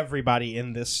basically everybody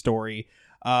in this story.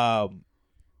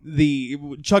 The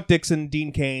Chuck Dixon,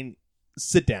 Dean Cain,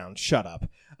 sit down, shut up.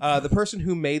 The person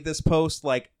who made this post,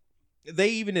 like, they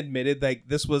even admitted like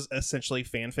this was essentially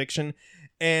fan fiction,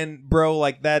 and bro,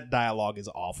 like, that dialogue is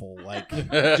awful, like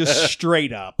just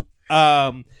straight up.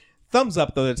 Thumbs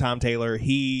up though to Tom Taylor.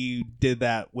 He did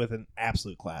that with an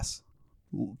absolute class.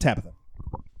 Tabitha.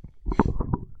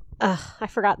 I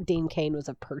forgot Dean Cain was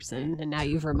a person, and now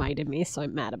you've reminded me, so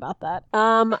I'm mad about that.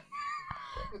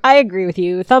 I agree with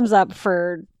you. Thumbs up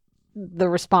for the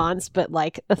response, but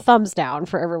like a thumbs down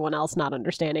for everyone else not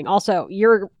understanding. Also,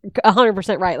 you're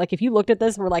 100% right. Like, if you looked at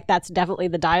this and were like, that's definitely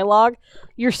the dialogue,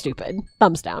 you're stupid.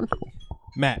 Thumbs down.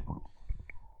 Matt.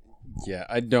 Yeah,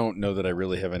 I don't know that I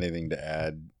really have anything to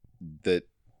add. That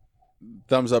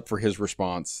thumbs up for his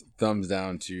response, thumbs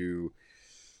down to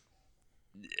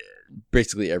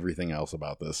basically everything else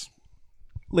about this.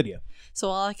 Lydia. So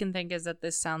all I can think is that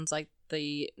this sounds like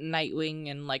the Nightwing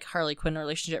and like Harley Quinn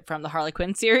relationship from the Harley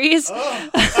Quinn series. Oh.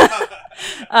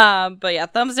 But yeah,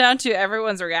 thumbs down to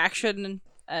everyone's reaction,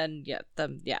 and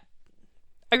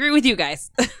agree with you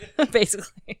guys,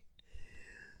 basically.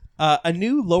 A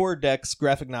new Lower Decks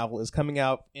graphic novel is coming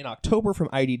out in October from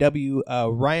IDW.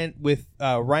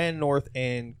 Ryan North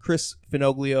and Chris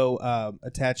Finoglio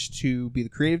attached to be the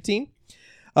creative team.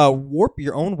 Warp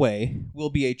Your Own Way will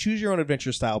be a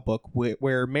choose-your-own-adventure style book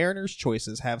where Mariner's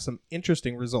choices have some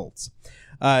interesting results.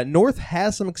 North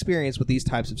has some experience with these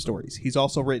types of stories. He's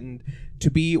also written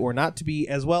To Be or Not to Be,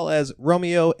 as well as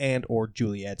Romeo and or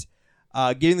Juliet.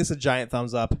 Giving this a giant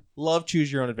thumbs up. Love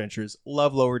choose-your-own-adventures.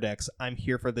 Love Lower Decks. I'm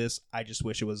here for this. I just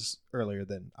wish it was earlier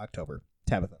than October.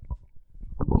 Tabitha.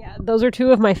 Yeah, those are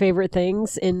two of my favorite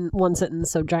things in one sentence,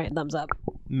 so giant thumbs up.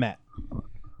 Matt.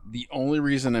 The only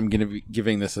reason I'm going to be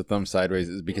giving this a thumb sideways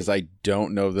is because I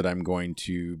don't know that I'm going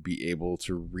to be able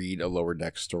to read a Lower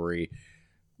Deck story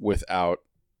without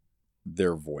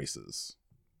their voices.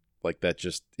 Like, that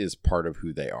just is part of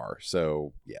who they are.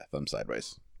 So, yeah, thumb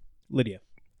sideways. Lydia.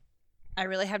 I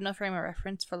really have no frame of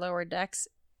reference for Lower Decks.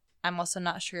 I'm also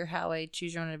not sure how a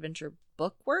choose your own adventure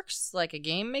book works. Like, a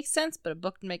game makes sense, but a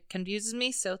book confuses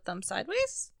me, so thumb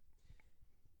sideways.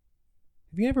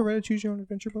 Have you ever read a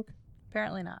choose-your-own-adventure book?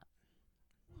 Apparently not.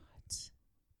 What?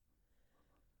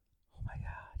 Oh my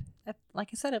god. Like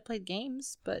I said, I played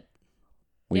games, but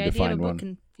We the idea of a defined book one.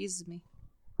 confuses me.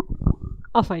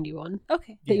 I'll find you one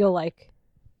Okay. that Yeah. you'll like.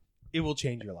 It will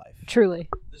change your life. Truly.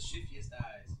 The shiftiest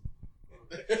eyes.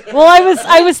 Well,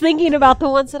 I was thinking about the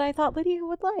ones that I thought Lydia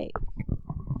would like.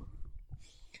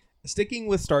 Sticking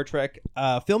with Star Trek,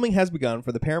 filming has begun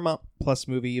for the Paramount Plus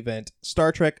movie event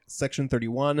Star Trek Section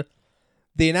 31.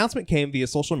 The announcement came via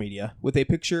social media with a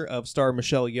picture of star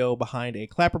Michelle Yeoh behind a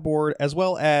clapperboard, as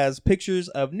well as pictures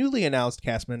of newly announced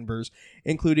cast members,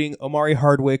 including Omari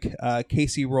Hardwick,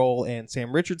 Casey Roll, and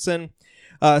Sam Richardson.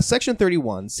 Section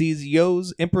 31 sees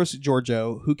Yeoh's Empress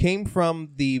Georgiou, who came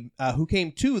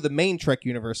to the main Trek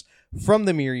universe from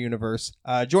the Mirror universe,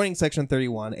 joining Section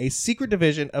 31, a secret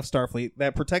division of Starfleet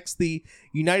that protects the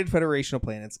United Federation of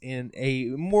Planets in a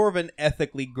more of an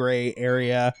ethically gray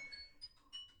area.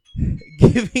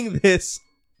 Giving this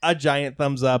a giant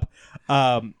thumbs up.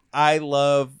 I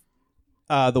love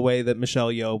the way that Michelle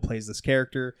Yeoh plays this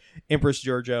character. Empress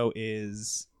Georgiou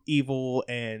is evil,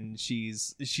 and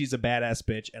she's a badass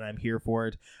bitch, and I'm here for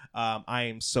it. I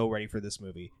am so ready for this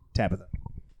movie. Tabitha.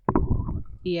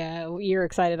 Yeah, you're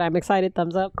excited. I'm excited.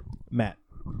 Thumbs up. Matt.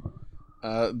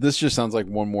 This just sounds like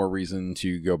one more reason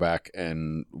to go back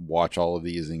and watch all of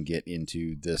these and get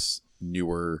into this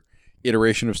newer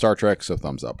iteration of Star Trek, so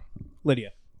thumbs up.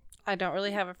 Lydia. I don't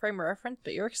really have a frame of reference,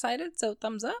 but you're excited, so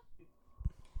thumbs up.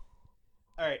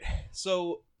 All right,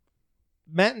 so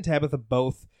Matt and Tabitha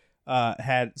both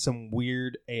had some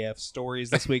weird AF stories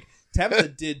this week. Tabitha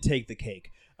did take the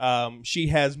cake. She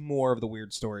has more of the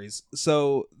weird stories.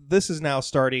 So this is now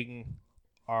starting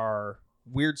our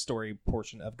weird story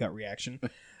portion of Gut Reaction.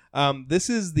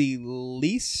 This is the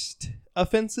least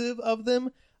offensive of them.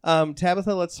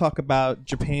 Tabitha, let's talk about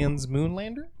Japan's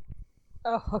Moonlander.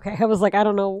 Oh, okay. I was like, I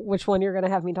don't know which one you're going to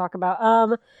have me talk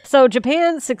about. So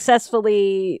Japan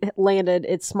successfully landed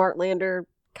its smart lander,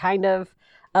 kind of.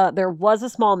 There was a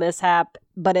small mishap,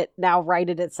 but it now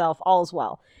righted itself. All is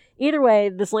well. Either way,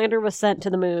 this lander was sent to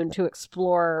the moon to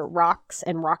explore rocks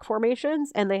and rock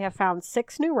formations, and they have found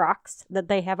 6 new rocks that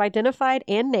they have identified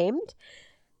and named.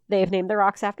 They have named the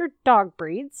rocks after dog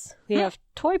breeds. We have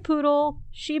Toy Poodle,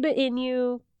 Shiba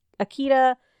Inu,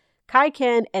 Akita, Kai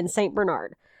Ken, and Saint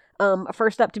Bernard.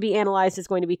 First up to be analyzed is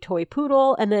going to be Toy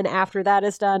Poodle, and then after that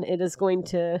is done, it is going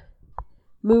to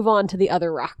move on to the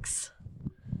other rocks.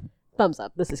 Thumbs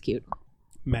up. This is cute.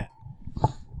 Matt.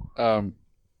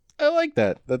 I like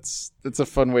that. That's a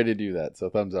fun way to do that. So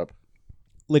thumbs up.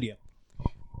 Lydia.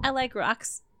 I like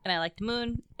rocks, and I like the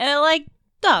moon, and I like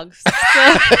dogs. So,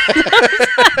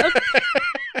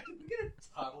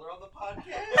 Toddler on the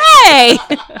podcast. hey!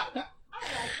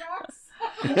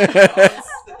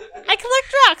 I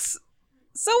collect rocks.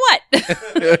 So what?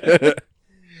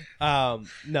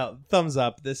 No, thumbs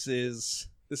up. This is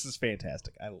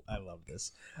fantastic. I love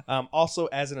this. Also,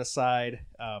 as an aside,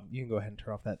 you can go ahead and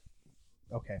turn off that.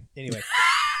 Okay. Anyway.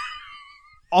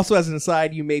 Also, as an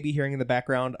aside, you may be hearing in the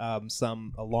background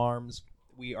some alarms.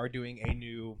 We are doing a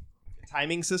new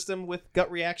timing system with gut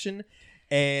reaction,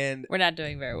 and We're not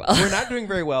doing very well. we're not doing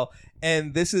very well.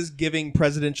 And this is giving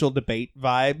presidential debate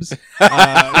vibes,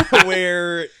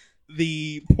 where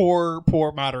the poor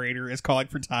moderator is calling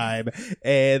for time,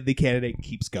 and the candidate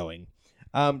keeps going.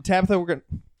 Tabitha, we're going to...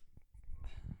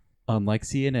 Unlike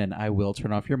CNN, I will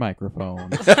turn off your microphone.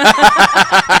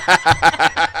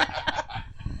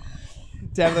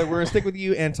 Tabitha, we're going to stick with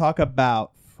you and talk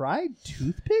about fried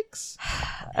toothpicks?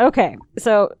 Okay,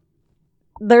 so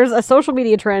there's a social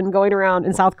media trend going around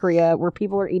in South Korea where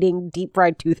people are eating deep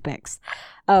fried toothpicks.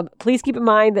 Please keep in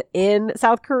mind that in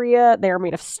South Korea, they are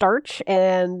made of starch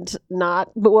and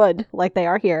not wood like they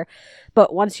are here.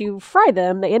 But once you fry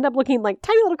them, they end up looking like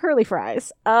tiny little curly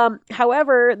fries.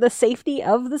 However, the safety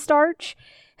of the starch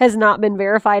has not been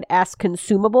verified as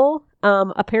consumable.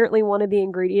 Apparently, one of the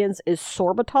ingredients is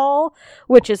sorbitol,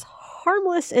 which is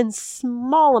harmless in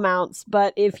small amounts,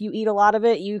 but if you eat a lot of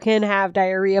it, you can have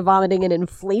diarrhea, vomiting, and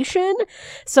inflation.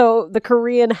 So the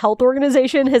Korean Health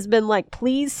Organization has been like,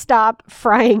 please stop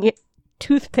frying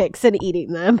toothpicks and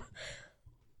eating them.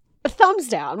 Thumbs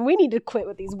down. We need to quit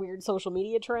with these weird social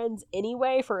media trends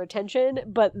anyway for attention,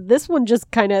 but this one just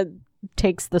kind of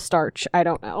takes the starch. I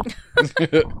don't know.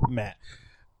 Matt.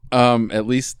 At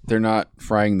least they're not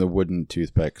frying the wooden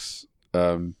toothpicks.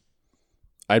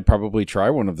 I'd probably try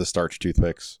one of the starch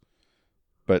toothpicks,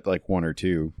 but like 1 or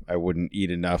 2. I wouldn't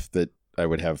eat enough that I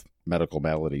would have medical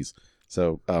maladies.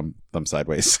 So, thumb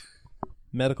sideways.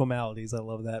 Medical maladies. I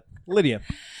love that. Lydia.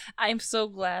 I'm so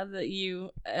glad that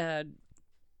you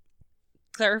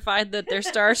clarified that they're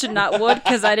starch and not wood,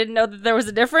 because I didn't know that there was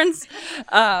a difference.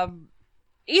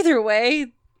 Either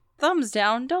way, thumbs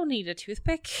down. Don't eat a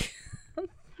toothpick.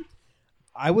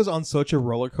 I was on such a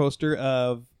roller coaster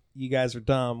of you guys are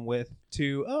dumb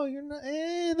oh, you're not,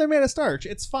 they're made of starch,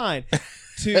 it's fine,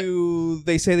 to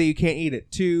they say that you can't eat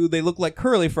it, to they look like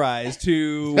curly fries,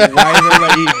 to why is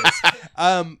everybody eating this?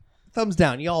 Thumbs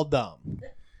down, y'all dumb.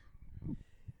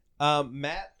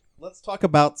 Matt, let's talk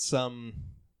about some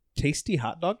tasty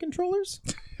hot dog controllers.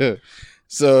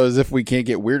 So, as if we can't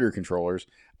get weirder controllers,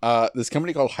 this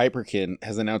company called Hyperkin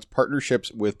has announced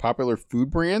partnerships with popular food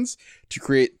brands to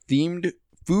create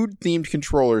food-themed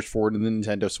controllers for the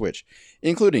Nintendo Switch,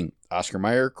 including Oscar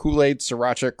Mayer, Kool-Aid,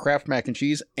 Sriracha, Kraft Mac and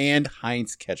Cheese, and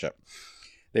Heinz Ketchup.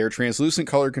 They are translucent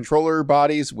colored controller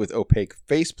bodies with opaque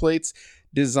faceplates,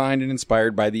 designed and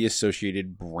inspired by the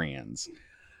associated brands.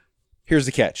 Here's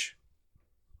the catch.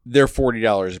 They're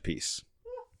 $40 a piece.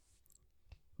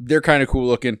 They're kind of cool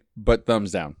looking, but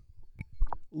thumbs down.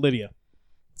 Lydia.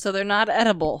 So they're not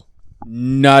edible.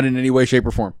 Not in any way, shape,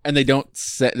 or form. And they don't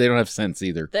have scents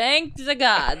either. Thank the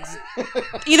gods.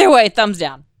 Either way, thumbs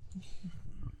down.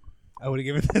 I would have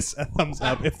given this a thumbs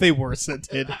up if they were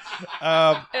scented.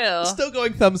 Ew. Still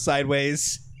going thumbs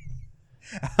sideways.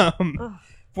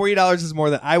 $40 is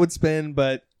more than I would spend,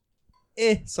 but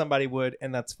somebody would,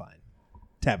 and that's fine.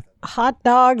 Tabitha. Hot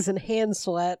dogs and hand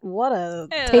sweat. What a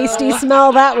Ew. tasty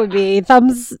smell that would be.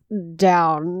 Thumbs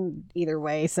down either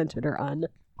way, scented or un.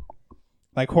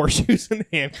 Like horseshoes and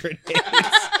hand grenades.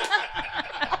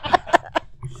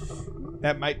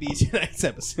 That might be tonight's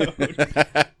episode.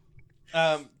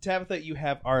 Tabitha, you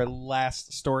have our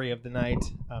last story of the night.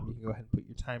 You can go ahead and put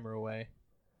your timer away.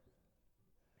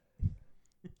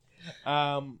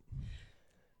 I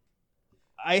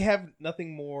have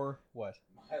nothing more. What?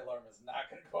 My alarm is not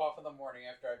going to go off in the morning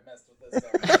after I've messed with this.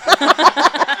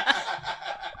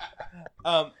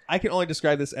 I can only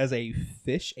describe this as a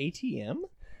fish ATM.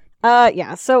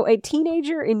 Yeah, so a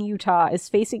teenager in Utah is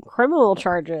facing criminal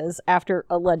charges after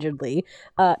allegedly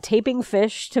taping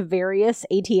fish to various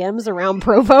ATMs around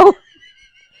Provo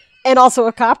and also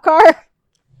a cop car.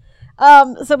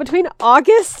 So between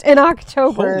August and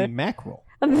October, Holy mackerel.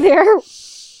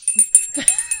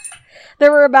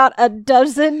 there were about a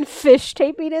dozen fish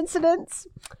taping incidents.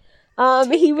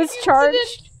 He was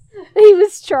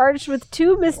charged with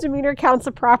 2 misdemeanor counts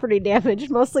of property damage,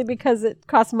 mostly because it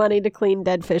costs money to clean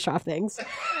dead fish off things.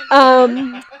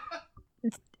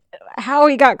 How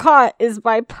he got caught is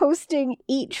by posting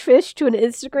each fish to an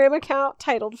Instagram account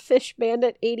titled Fish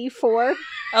Bandit 84.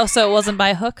 Oh, so it wasn't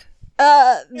by hook?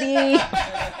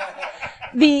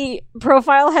 The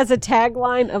profile has a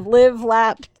tagline of live,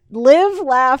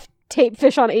 laugh, tape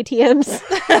fish on ATMs.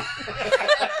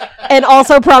 And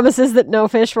also promises that no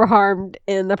fish were harmed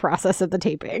in the process of the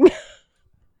taping.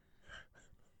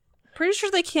 Pretty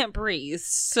sure they can't breathe,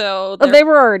 so... They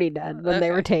were already dead when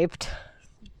they were taped.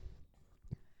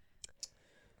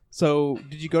 So,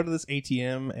 did you go to this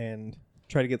ATM and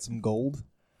try to get some gold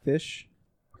fish?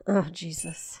 Oh,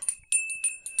 Jesus.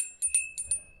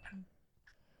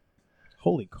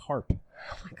 Holy carp.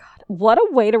 Oh my God. What a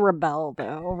way to rebel,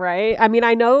 though, right? I mean,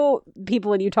 I know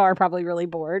people in Utah are probably really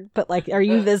bored, but, like, are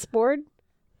you this bored?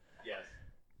 Yes.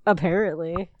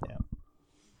 Apparently. Yeah.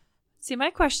 See, my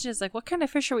question is, like, what kind of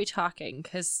fish are we talking?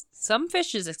 Because some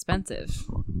fish is expensive.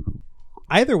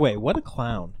 Either way, what a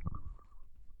clown.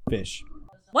 Fish.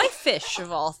 Why fish, of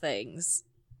all things?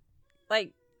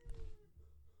 Like...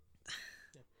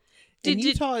 And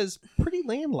Utah is pretty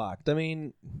landlocked. I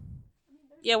mean...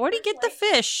 Yeah, where do you get the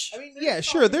fish? I mean, yeah,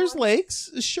 sure, there's lakes,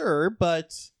 sure,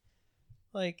 but,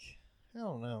 like, I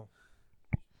don't know.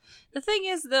 The thing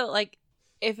is, though, like,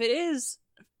 if it is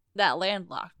that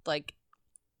landlocked, like,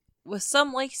 with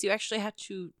some lakes, you actually have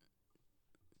to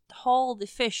haul the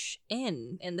fish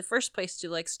in the first place to,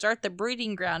 like, start the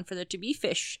breeding ground for there to be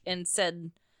fish in said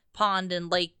pond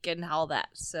and lake and all that,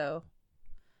 so...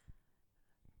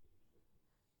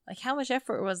 Like, how much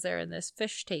effort was there in this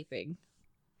fish taping?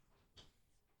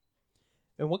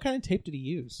 And what kind of tape did he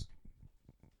use?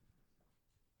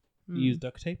 He used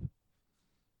duct tape?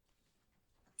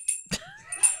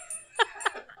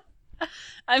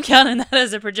 I'm counting that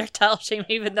as a projectile shame,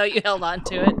 even though you held on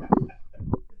to it.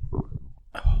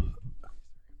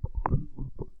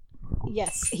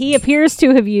 Yes, he appears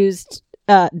to have used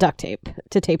duct tape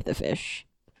to tape the fish.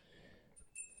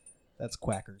 That's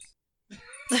quackers.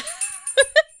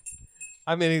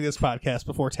 I'm ending this podcast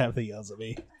before Tabitha yells at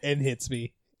me and hits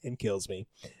me and kills me.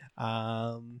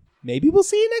 Maybe we'll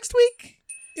see you next week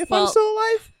if I'm still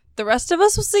alive. The rest of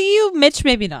us will see you. Mitch,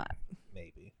 maybe not.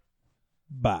 Maybe.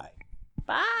 Bye.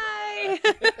 Bye.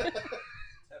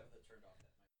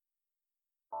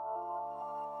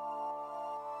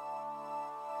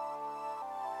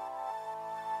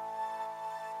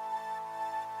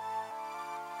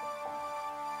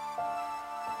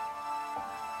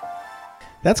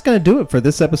 That's going to do it for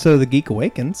this episode of The Geek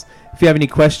Awakens. If you have any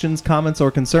questions, comments,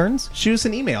 or concerns, shoot us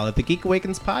an email at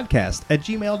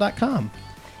thegeekawakenspodcast@gmail.com.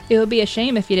 It would be a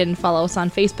shame if you didn't follow us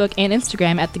on Facebook and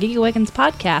Instagram at The Geek Awakens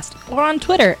Podcast or on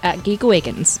Twitter at Geek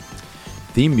Awakens.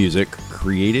 Theme music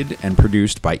created and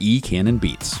produced by E. Cannon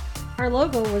Beats. Our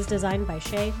logo was designed by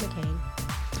Shay McCain.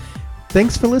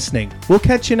 Thanks for listening. We'll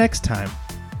catch you next time.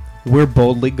 We're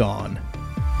boldly gone.